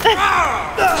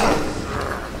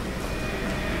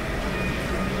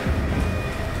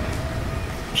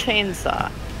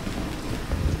 Chainsaw.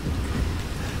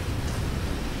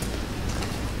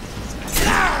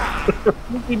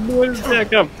 What is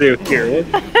Jack up to here?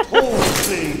 Oh,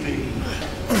 baby.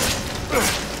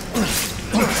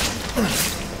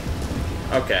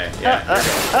 Okay, yeah. you're going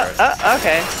first.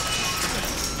 Okay.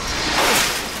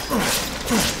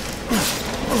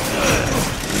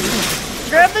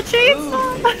 Grab the chainsaw.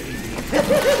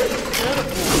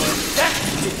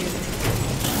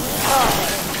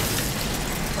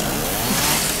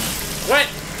 What?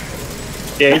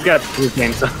 Yeah, he's got his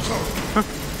name, so.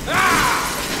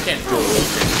 Can't duel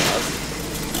chainsaws.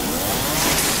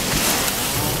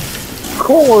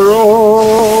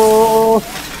 Koro!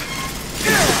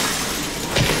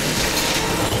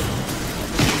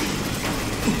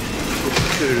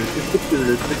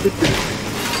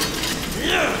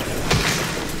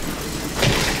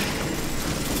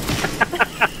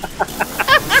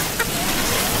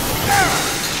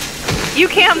 You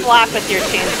can block with your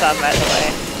chainsaw, by the way.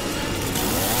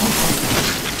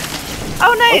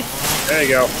 Oh, nice. There you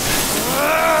go. Oh,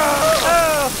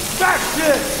 That's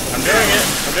it. I'm doing it.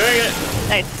 I'm doing it.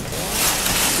 nice.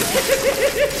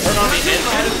 Turn on the engine.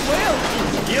 Might as well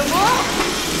give up.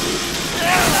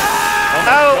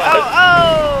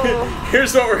 Oh.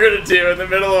 Here's what we're gonna do in the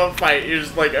middle of a fight. You're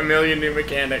just like a million new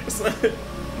mechanics.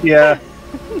 Yeah.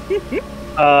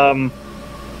 Nah,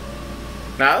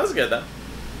 that was good though.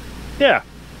 Yeah.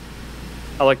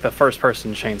 I like the first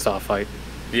person chainsaw fight.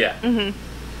 Yeah. Mm-hmm.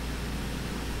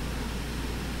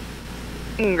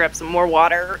 Grab some more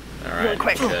water. All right. Real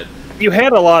quick. Good. You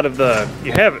had a lot of the.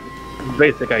 You have a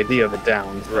basic idea of it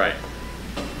down. Right.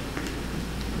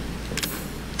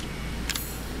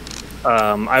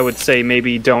 I would say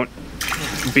maybe don't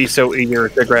be so eager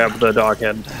to grab the dog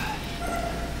head.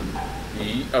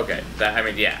 Okay. That. I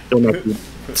mean, yeah. Don't know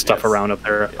stuff Yes. around up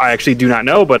there. Yes. I actually do not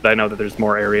know, but I know that there's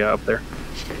more area up there.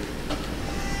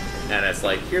 And it's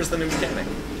like, here's the new mechanic.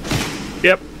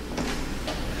 Yep.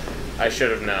 I should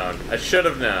have known. I should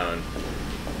have known.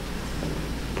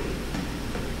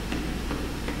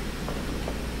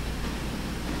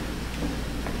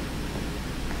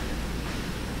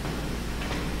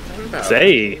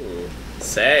 Say. Ooh.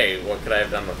 Say, what could I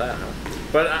have done with that, huh?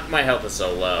 But my health is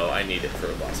so low, I need it for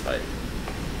a boss fight.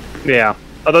 Yeah.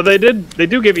 Although they do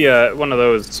give you one of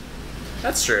those.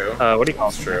 That's true. What do you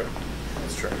call That's it? true.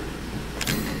 That's true.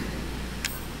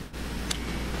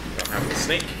 Don't have the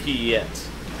snake key yet.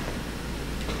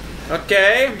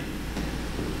 Okay.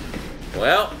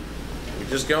 Well, we're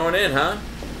just going in, huh?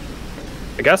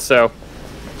 I guess so.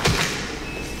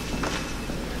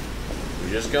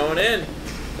 We're just going in.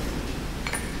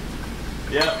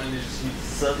 Yep, and he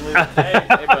suddenly,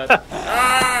 hey, bud.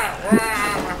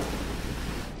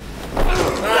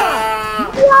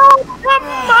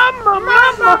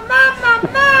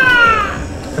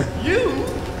 You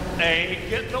ain't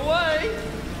getting away.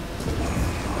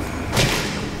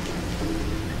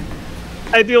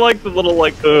 I do like the little,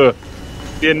 like, the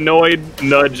annoyed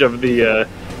nudge of the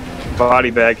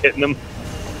body bag hitting him.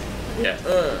 Yeah.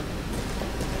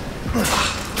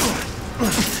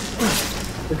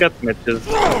 We got some itches.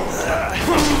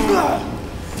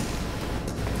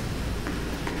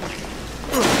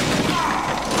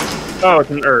 Oh,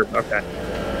 it's an herb. Okay.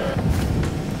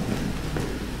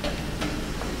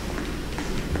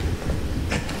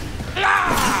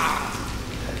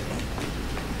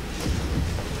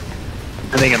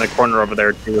 I think in the corner over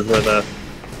there too is where the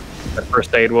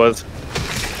first aid was.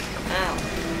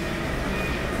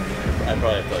 I'd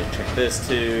probably have to like check this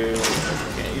too.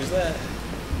 Can't use that.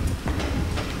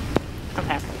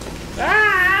 Okay.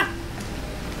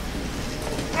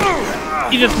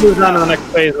 He just moves on to the next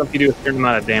phase once you do a certain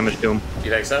amount of damage to him.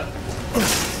 You think so?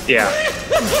 Yeah.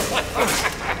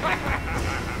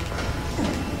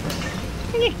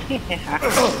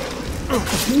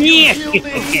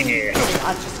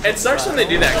 It sucks when they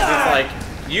do that because it's like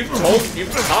you've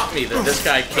taught me that this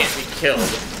guy can't be killed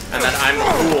and that I'm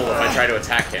cool if I try to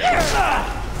attack him.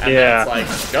 And then it's like,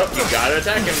 nope, you gotta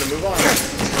attack him to move on.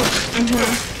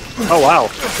 Oh wow.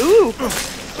 Ooh.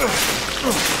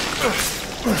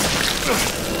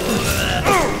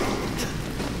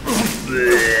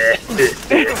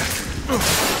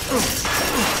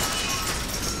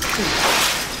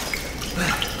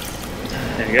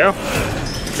 There you go.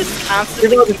 Just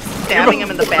constantly stabbing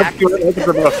him in the back. This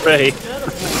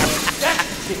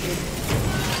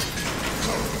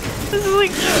is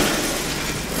like,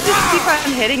 just keep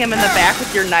on hitting him in the back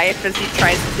with your knife as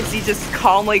he just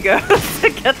calmly goes to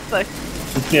get the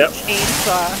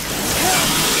chainsaw.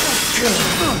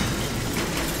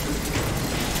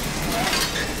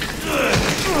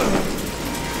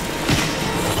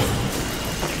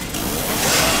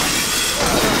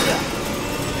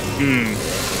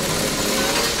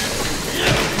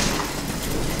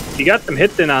 He got some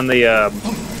hits in on the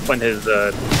when his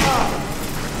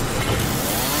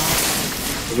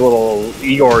little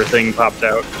Igor thing popped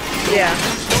out. Yeah.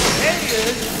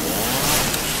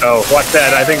 Oh, watch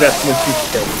that! I think that's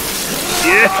Mitsu's kill.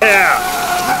 Yeah.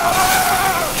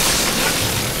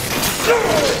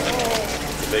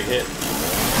 Big hit.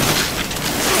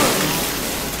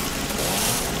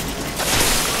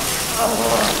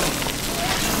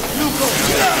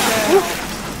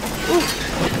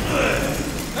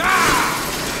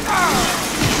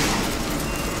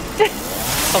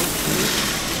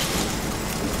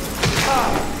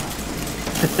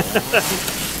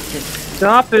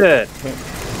 Stop it!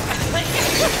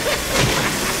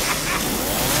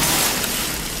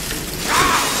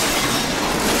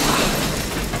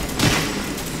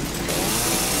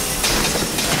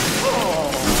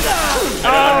 I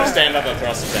don't understand how the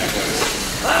thrust attack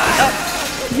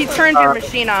works. He turned your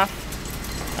machine off.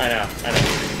 I know.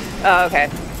 Oh, okay.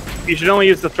 You should only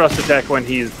use the thrust attack when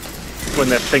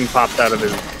that thing pops out of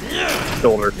his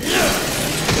shoulder.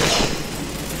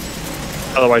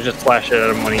 Otherwise, just flash it at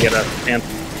him when you get a chance.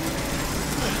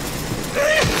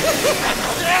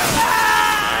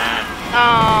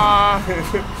 Aww.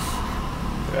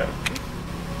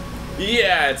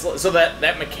 Yeah, it's so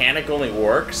that mechanic only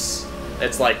works.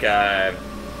 It's like a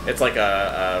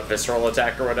visceral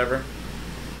attack or whatever.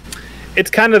 It's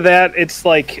kind of that. It's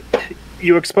like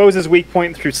you expose his weak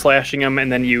point through slashing him, and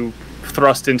then you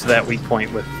thrust into that weak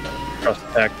point with thrust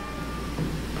attack.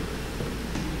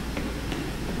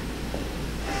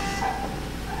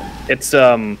 It's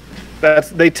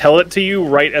they tell it to you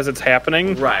right as it's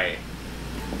happening. Right.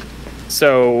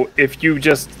 So if you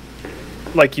just,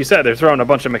 like you said, they're throwing a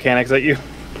bunch of mechanics at you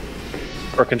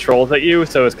or controls at you,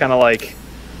 so it's kind of like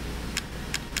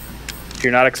if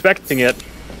you're not expecting it,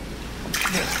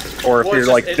 or if you're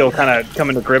like still kind of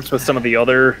coming to grips with some of the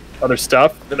other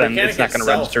stuff, then it's not going to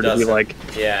register to be like.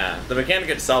 Yeah, the mechanic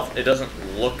itself, it doesn't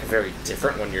look very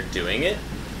different when you're doing it,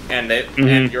 and Mm-hmm.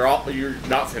 and you're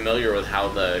not familiar with how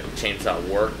the chainsaw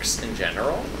works in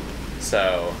general.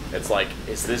 So it's like,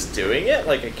 is this doing it?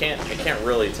 Like I can't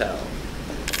really tell.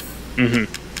 Mm-hmm.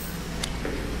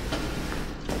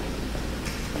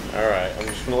 All right, I'm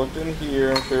just gonna look in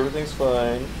here. Make sure everything's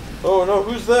fine. Oh no,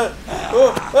 who's that?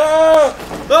 Oh, ah!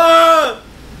 Ah!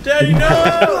 Daddy,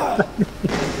 no!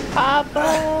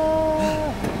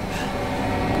 Papa.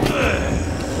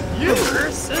 You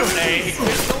ain't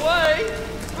getting away.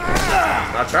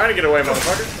 Not trying to get away,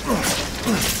 motherfucker.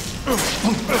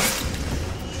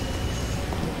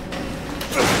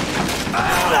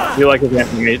 You like his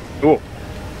animation? Ooh.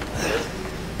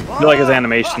 You like his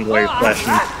animations where he's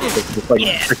flashing, just like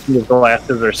fixing his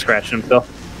glasses or scratching himself.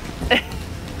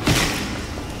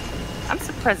 I'm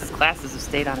surprised his glasses have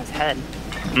stayed on his head.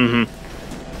 Mm-hmm.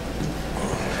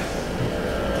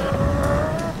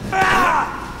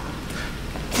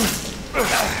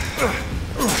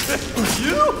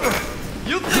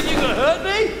 You think you gonna hurt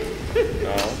me?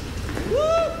 No.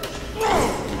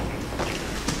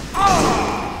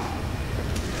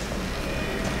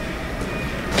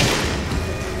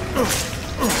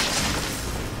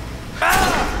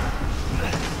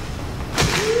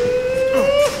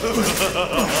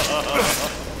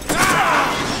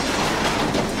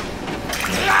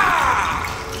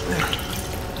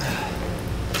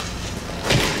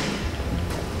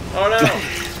 Oh no!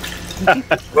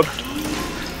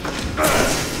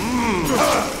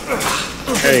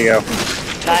 There you go.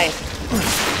 Nice.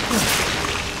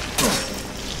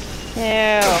 Ew.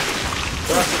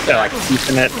 Yeah, like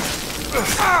keeping it.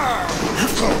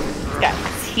 Got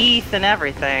teeth and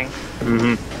everything.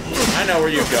 Mm-hmm. I know where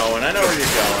you're going. I know where you're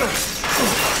going.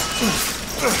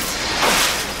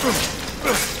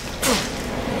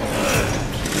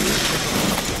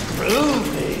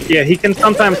 Yeah, he can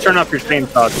sometimes turn off your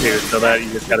chainsaw too, so that you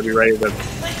just gotta be ready to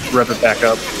rev it back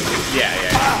up. Yeah.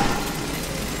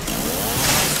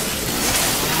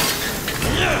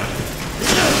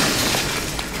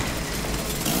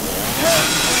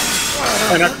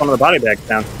 I knocked one of the body bags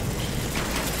down.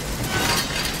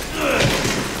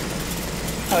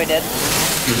 Oh, he did?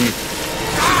 Mm-hmm.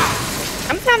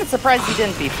 I'm kind of surprised he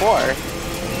didn't before.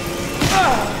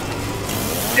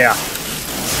 Yeah.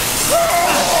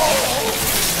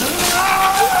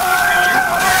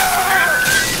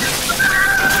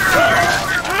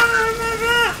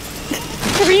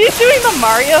 Were you doing the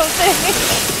Mario thing?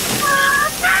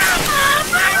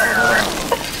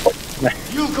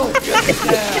 You go get it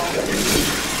down.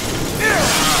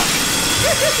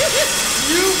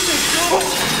 You think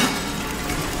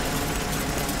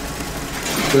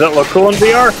Does that look cool in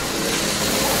VR?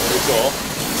 Pretty cool.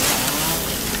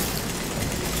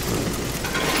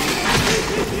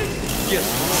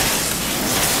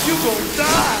 you gonna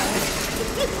die?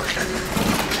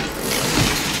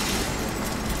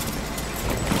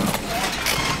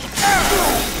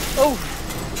 Oh.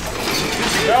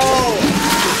 No!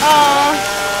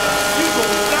 You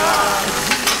gonna die?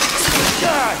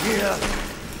 Die here.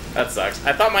 That sucks.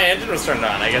 I thought my engine was turned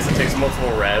on. I guess it takes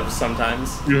multiple revs sometimes.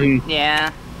 Mm-hmm.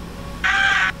 Yeah.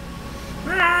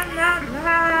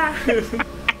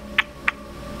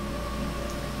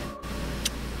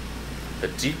 The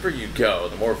deeper you go,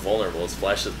 the more vulnerable his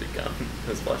flesh has become.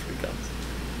 His flesh becomes.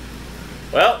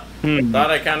 Well, thought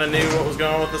I kind of knew what was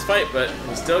going on with this fight, but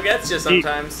he still gets you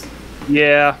sometimes.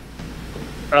 Yeah.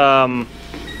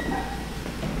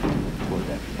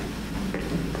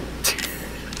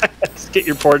 Just get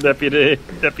your poor deputy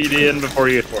in before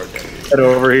you head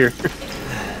over here.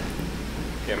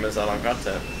 Can't miss out on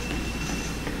content.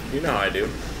 You know how I do.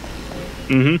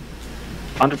 Mm-hmm.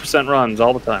 100% runs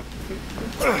all the time.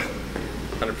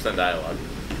 100% dialogue.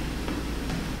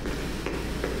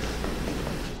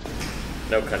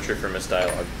 No country for missed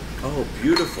dialogue. Oh,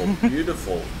 beautiful,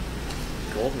 beautiful.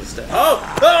 Golden state. Oh!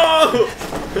 No!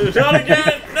 Not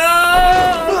again!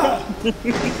 No!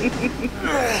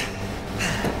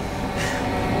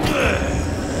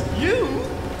 You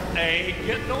ain't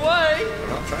getting away. I'm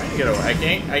not trying to get away. I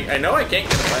can't. I know I can't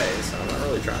get away, so I'm not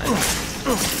really trying.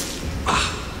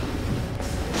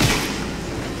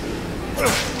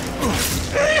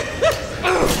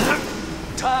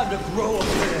 Time to grow a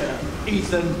pair,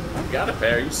 Ethan. I've got a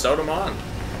pair. You sewed them on.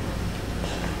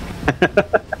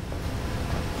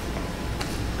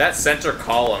 That center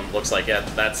column looks like that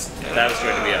was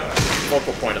going to be a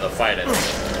focal point of the fight.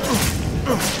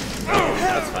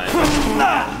 That's fine.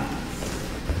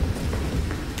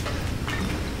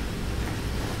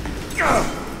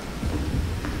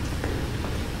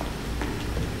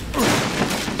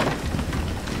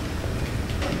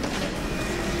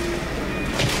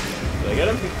 Did I get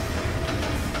him?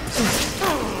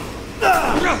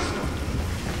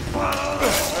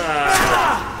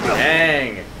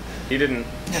 Dang. He didn't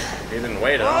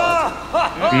wait at all.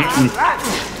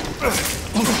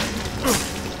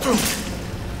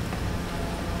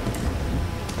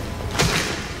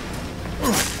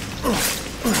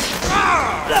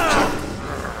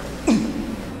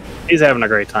 He's having a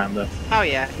great time though. Oh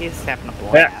yeah, he's having a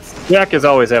blast. Jack is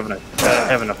always having a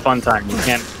fun time.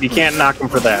 You can't knock him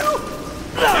for that.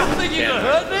 You think you can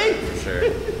hurt me? For sure.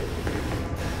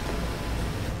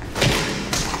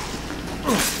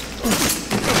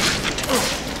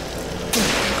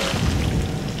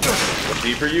 The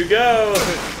deeper you go,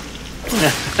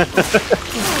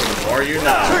 the more you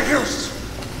know.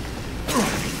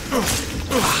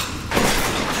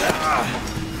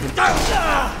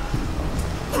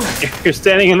 You're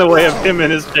standing in the way of him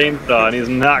and his chainsaw, and he's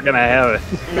not gonna have it.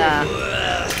 Nah.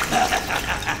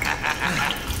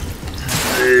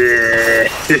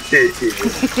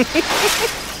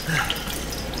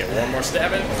 Get one more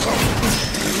stabbing.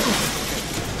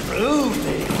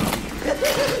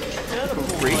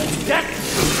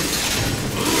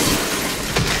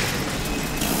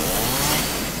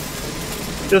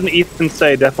 Doesn't Ethan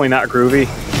say definitely not groovy?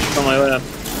 Something like that.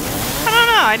 I don't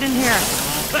know. I didn't hear.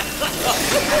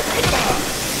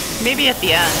 Maybe at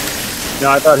the end. No,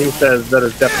 I thought he says that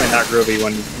it's definitely not groovy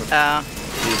when you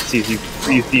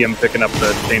see him picking up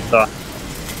the chainsaw.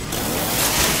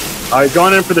 Oh, he's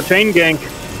going in for the chain gank.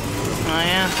 Oh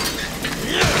yeah.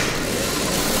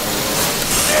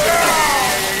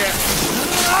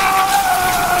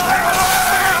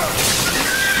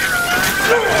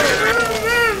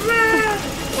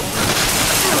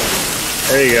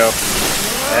 There you go.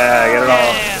 Yeah, get it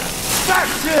all.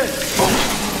 That's it!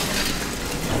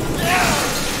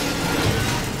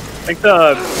 I think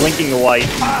the blinking light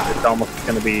is almost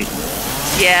going to be...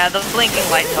 Yeah, the blinking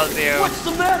light tells you. What's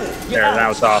the matter? There, now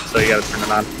it's off, so you got to turn it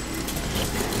on.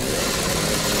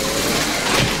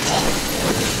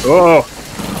 Oh!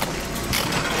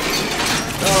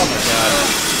 Oh my god.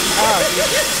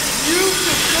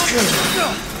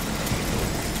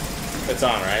 It's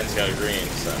on, right? It's got a green,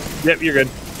 so. Yep, you're good.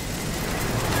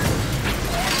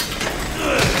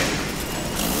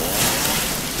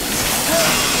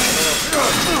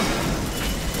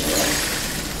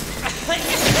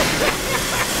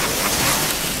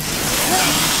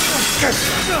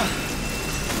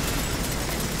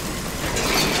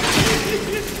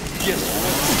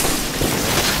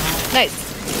 Nice.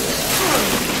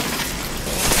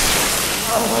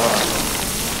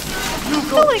 I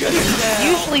feel like he's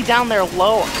usually down there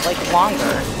low, like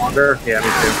longer. Longer? Yeah, me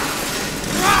too.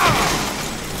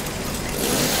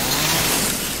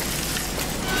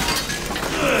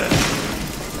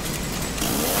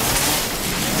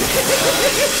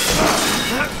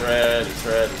 It's red, it's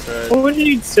red, it's red. What would you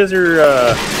need scissor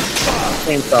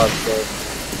chainsaws for?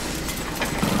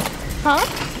 Huh?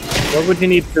 What would you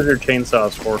need scissor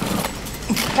chainsaws for?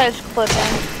 Hedge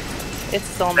clipping. It's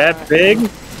still That not. big? I mean,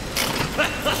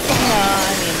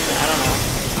 I don't know.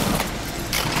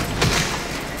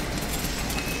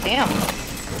 Damn.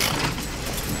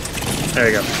 There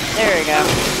you go. There we go.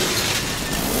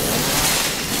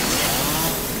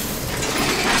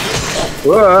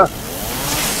 Whoa.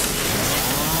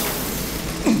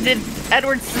 Did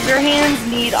Edward Scissorhands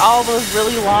need all those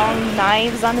really long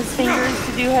knives on his fingers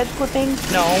to do head clipping?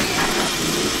 No.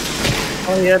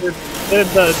 Oh, yeah, the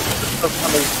stuff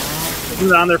on his... Isn't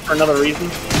it on there for another reason?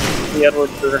 The Edward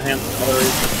Scissorhands for another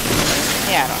reason?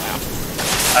 Yeah, I don't know.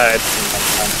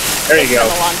 There you go.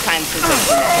 It's been a long time since I've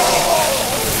seen it.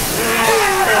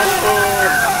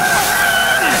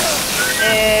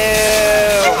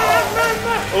 Ew.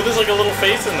 Oh, there's like a little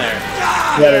face in there.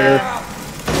 Yeah, there is.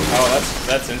 Oh,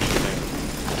 that's interesting.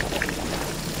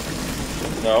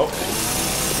 No.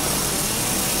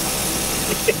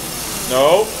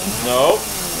 No. No.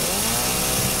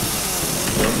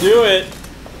 Don't do it.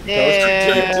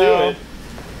 Don't do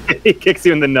it. He kicks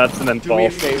you in the nuts and then Do me a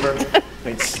falls. favor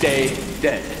and stay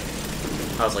dead.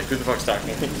 I was like, who the fuck's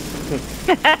talking?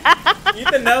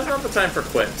 Ethan, now's not the time for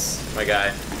quips, my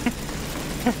guy.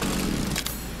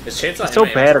 Is chainsaw He's so in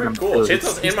my bad at inventory? them, Cool. too.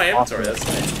 Chainsaw's in my Awesome. inventory. That's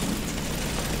nice.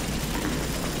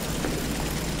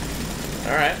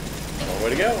 All right. Well, way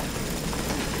to go.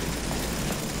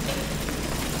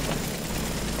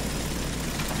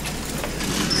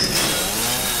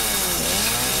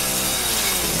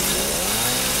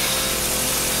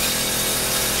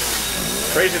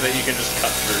 Crazy that you can just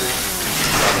cut through.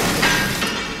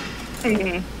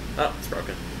 Oh, it's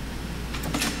broken.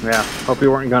 Yeah. Hope you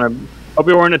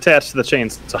weren't attached to the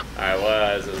chainsaw. I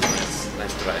was. It was a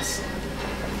nice device.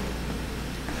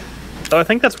 So I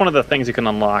think that's one of the things you can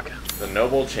unlock. The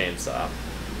Noble Chainsaw.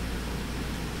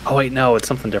 Oh wait, no, it's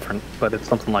something different, but it's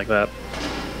something like that.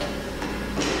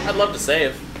 I'd love to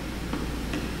save.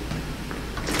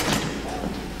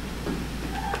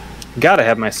 Gotta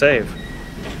have my save.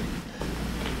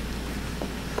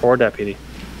 Poor deputy.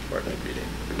 Poor deputy.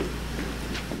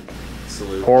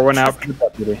 Salute. Pour one out for the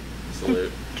deputy.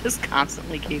 Salute. Just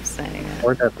constantly keep saying it.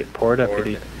 Poor deputy. Poor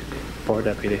deputy. Poor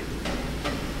deputy.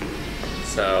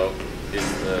 So,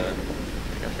 is the...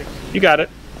 You got it.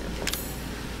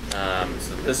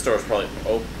 So this door's probably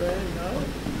open, no?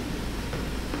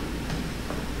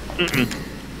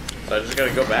 So I just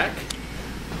gotta go back?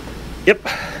 Yep.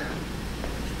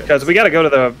 Because we gotta go to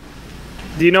the...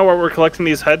 Do you know what we're collecting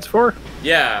these heads for?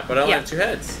 Yeah, but I only have 2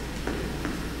 heads.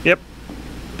 Yep.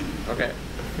 Okay.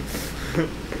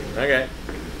 Okay.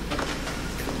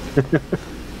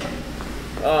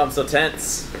 Oh, I'm so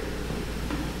tense.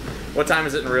 What time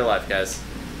is it in real life, guys?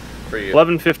 For you?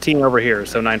 11:15 over here,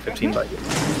 so 9:15 by you.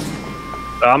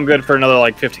 So I'm good for another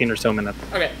like 15 or so minutes.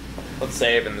 Okay. Let's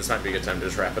save, and this might be a good time to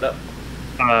just wrap it up.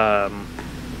 I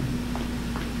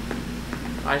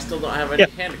still don't have any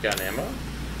handgun ammo.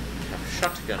 I have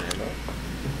shotgun ammo.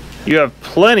 You have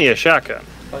plenty of shotgun.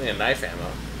 Plenty of knife ammo.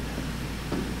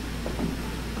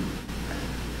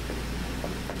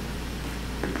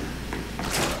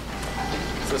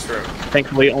 What's this room?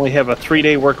 Thankfully, only have a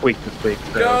 3-day work week this week.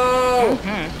 So. Go!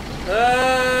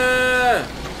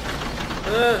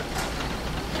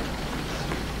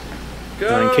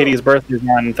 Go! And Katie's birthday is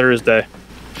on Thursday.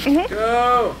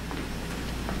 Go!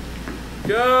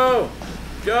 Go!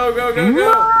 Go, go, go,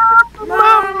 go!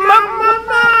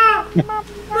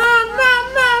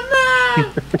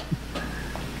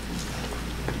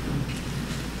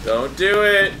 Don't do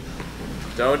it!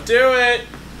 Don't do it!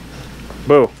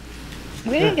 Boo.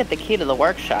 We didn't get the key to the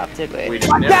workshop, did we? We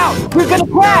didn't. Watch out! You're gonna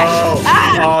crash! Oh,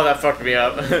 Ah! oh, that fucked me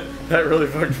up. That really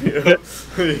fucked me up. That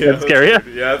scare you?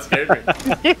 Yeah, it scared me.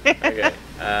 Okay.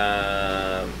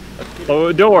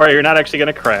 Oh, don't worry, you're not actually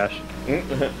gonna crash.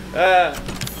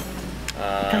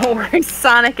 Don't worry,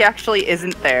 Sonic actually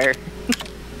isn't there.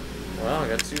 Well, I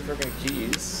got 2 freaking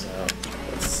keys. So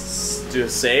let's do a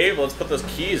save. Let's put those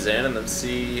keys in and then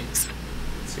see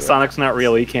Sonic's not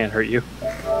real, he can't hurt you.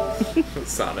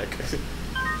 Sonic.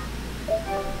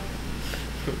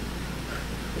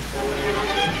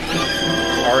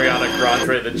 Ariana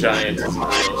Grande the Giant is real.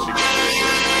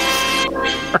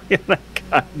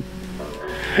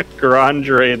 Ariana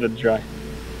Grande the Giant.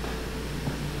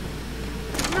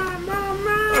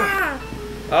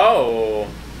 Oh.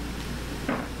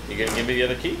 You gonna give me the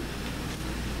other key?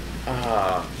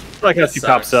 Like how she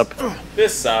pops up.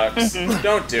 This sucks.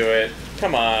 Don't do it.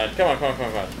 Come on. Come on, come on, come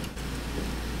on, come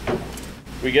on.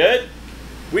 We good?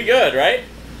 We good, right?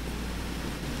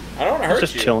 I don't want to hurt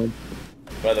Just you. chilling.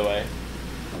 By the way.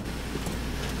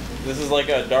 This is like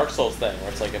a Dark Souls thing,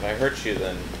 where it's like, if I hurt you,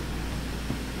 then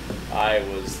I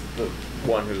was the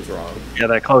one who's wrong. Yeah,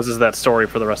 that closes that story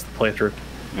for the rest of the playthrough.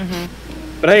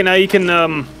 But hey, now you can,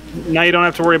 now you don't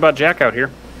have to worry about Jack out here.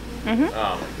 Oh my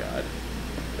god.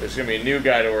 There's gonna be a new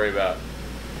guy to worry about.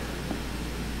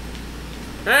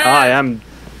 Hi, I'm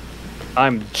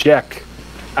Jack.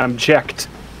 I'm jacked.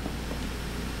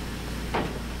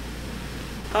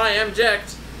 Hi, I'm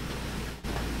jacked.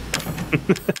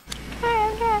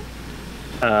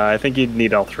 I think you'd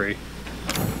need all 3.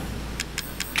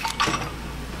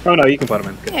 Oh no, you can put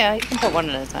them in. Good. Yeah, you can put one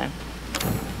at a time.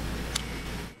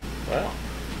 Well.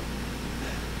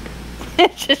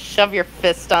 Just shove your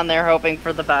fist on there, hoping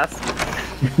for the best.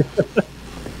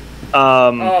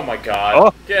 Oh my god.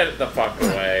 Oh. Get the fuck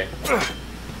away.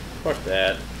 Fuck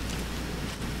that. I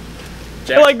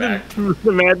Jack's like back. to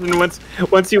imagine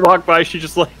once you walk by, she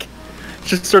just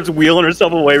starts wheeling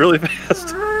herself away really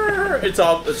fast. It's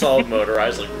all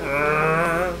motorized, like.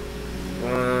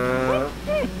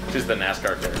 She's the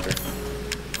NASCAR character.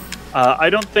 I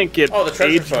don't think it Oh, the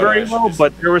treasure aged photo, very I should well, just-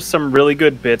 but there was some really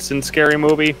good bits in Scary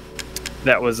Movie.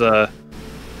 That was where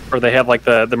they have like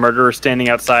the murderer standing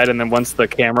outside, and then once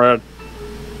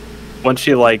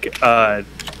she like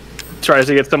tries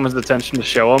to get someone's attention to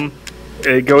show him,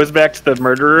 it goes back to the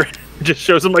murderer. It just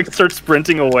shows him like start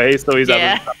sprinting away, so he's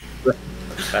Yeah. out of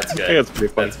That's good. I think that's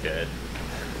pretty funny. That's good.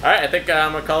 Alright, I think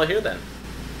I'm gonna call it here then.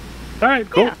 All right,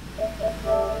 cool. Yeah.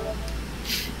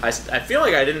 I feel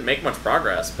like I didn't make much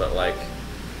progress, but like,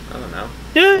 I don't know.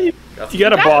 Yeah, you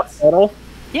got a boss battle.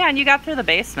 Yeah, and you got through the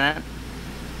basement.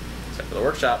 Except for the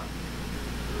workshop.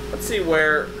 Let's see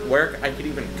where I could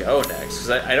even go next,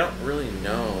 because I don't really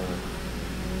know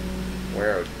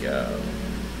where I would go.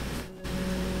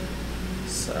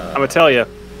 So I'm gonna tell you.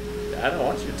 I don't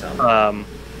want you to tell me. I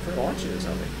don't want you to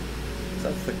tell me. Is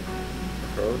that the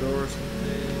crow door or something?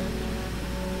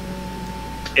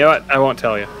 You know what? I won't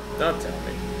tell you. Don't tell me.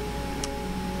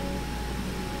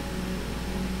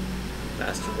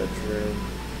 Master bedroom.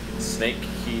 Snake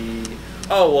key.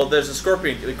 Oh, well, there's a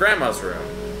scorpion. The grandma's room.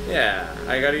 Yeah,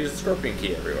 I gotta use the scorpion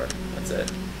key everywhere. That's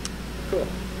it. Cool.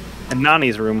 In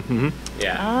Nani's room.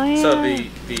 Yeah. Oh, yeah. So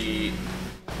the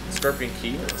scorpion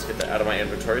key. Let's get that out of my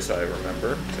inventory so I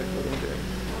remember exactly what I'm doing.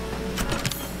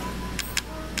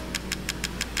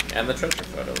 And the treasure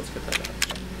photo. Let's get that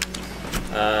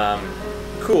out.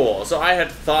 Cool. So I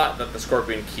had thought that the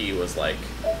Scorpion Key was like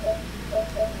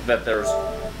that. There's,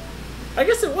 I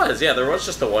guess it was. Yeah, there was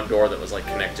just the one door that was like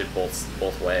connected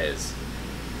both ways.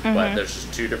 But there's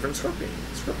just 2 different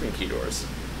Scorpion Key doors.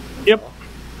 Yep.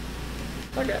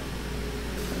 Okay.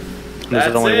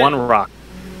 There's only one rock.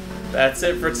 That's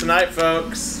it for tonight,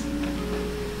 folks.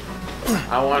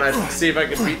 I want to see if I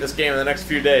can beat this game in the next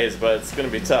few days, but it's going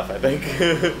to be tough, I think.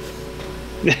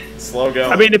 Slow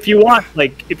going. I mean, if you want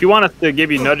us to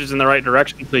give you nudges in the right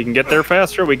direction so you can get there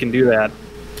faster, we can do that.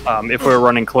 If we're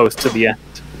running close to the end.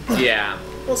 Yeah,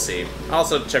 we'll see. I'll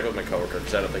also check with my coworker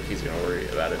because I don't think he's going to worry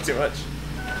about it too much.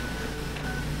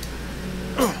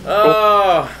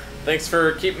 Oh, thanks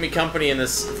for keeping me company in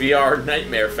this VR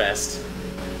nightmare fest.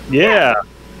 Yeah.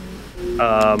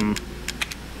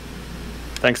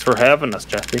 Thanks for having us,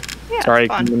 Jesse. Yeah, Sorry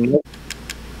it's I fun. came in late.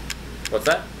 What's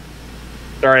that?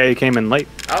 Sorry I came in late.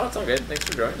 Oh, it's all good. Thanks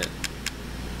for joining.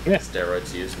 Yeah.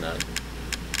 Steroids used, none.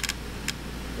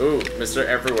 Ooh, Mr.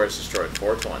 Everywhere's destroyed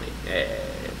 420. Hey.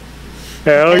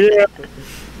 Hell yeah.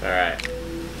 Alright.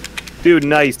 Dude,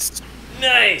 nice.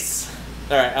 Nice!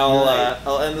 Alright,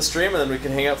 I'll end the stream and then we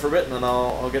can hang out for a bit and then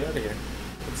I'll get out of here.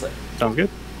 What's that? Sounds good.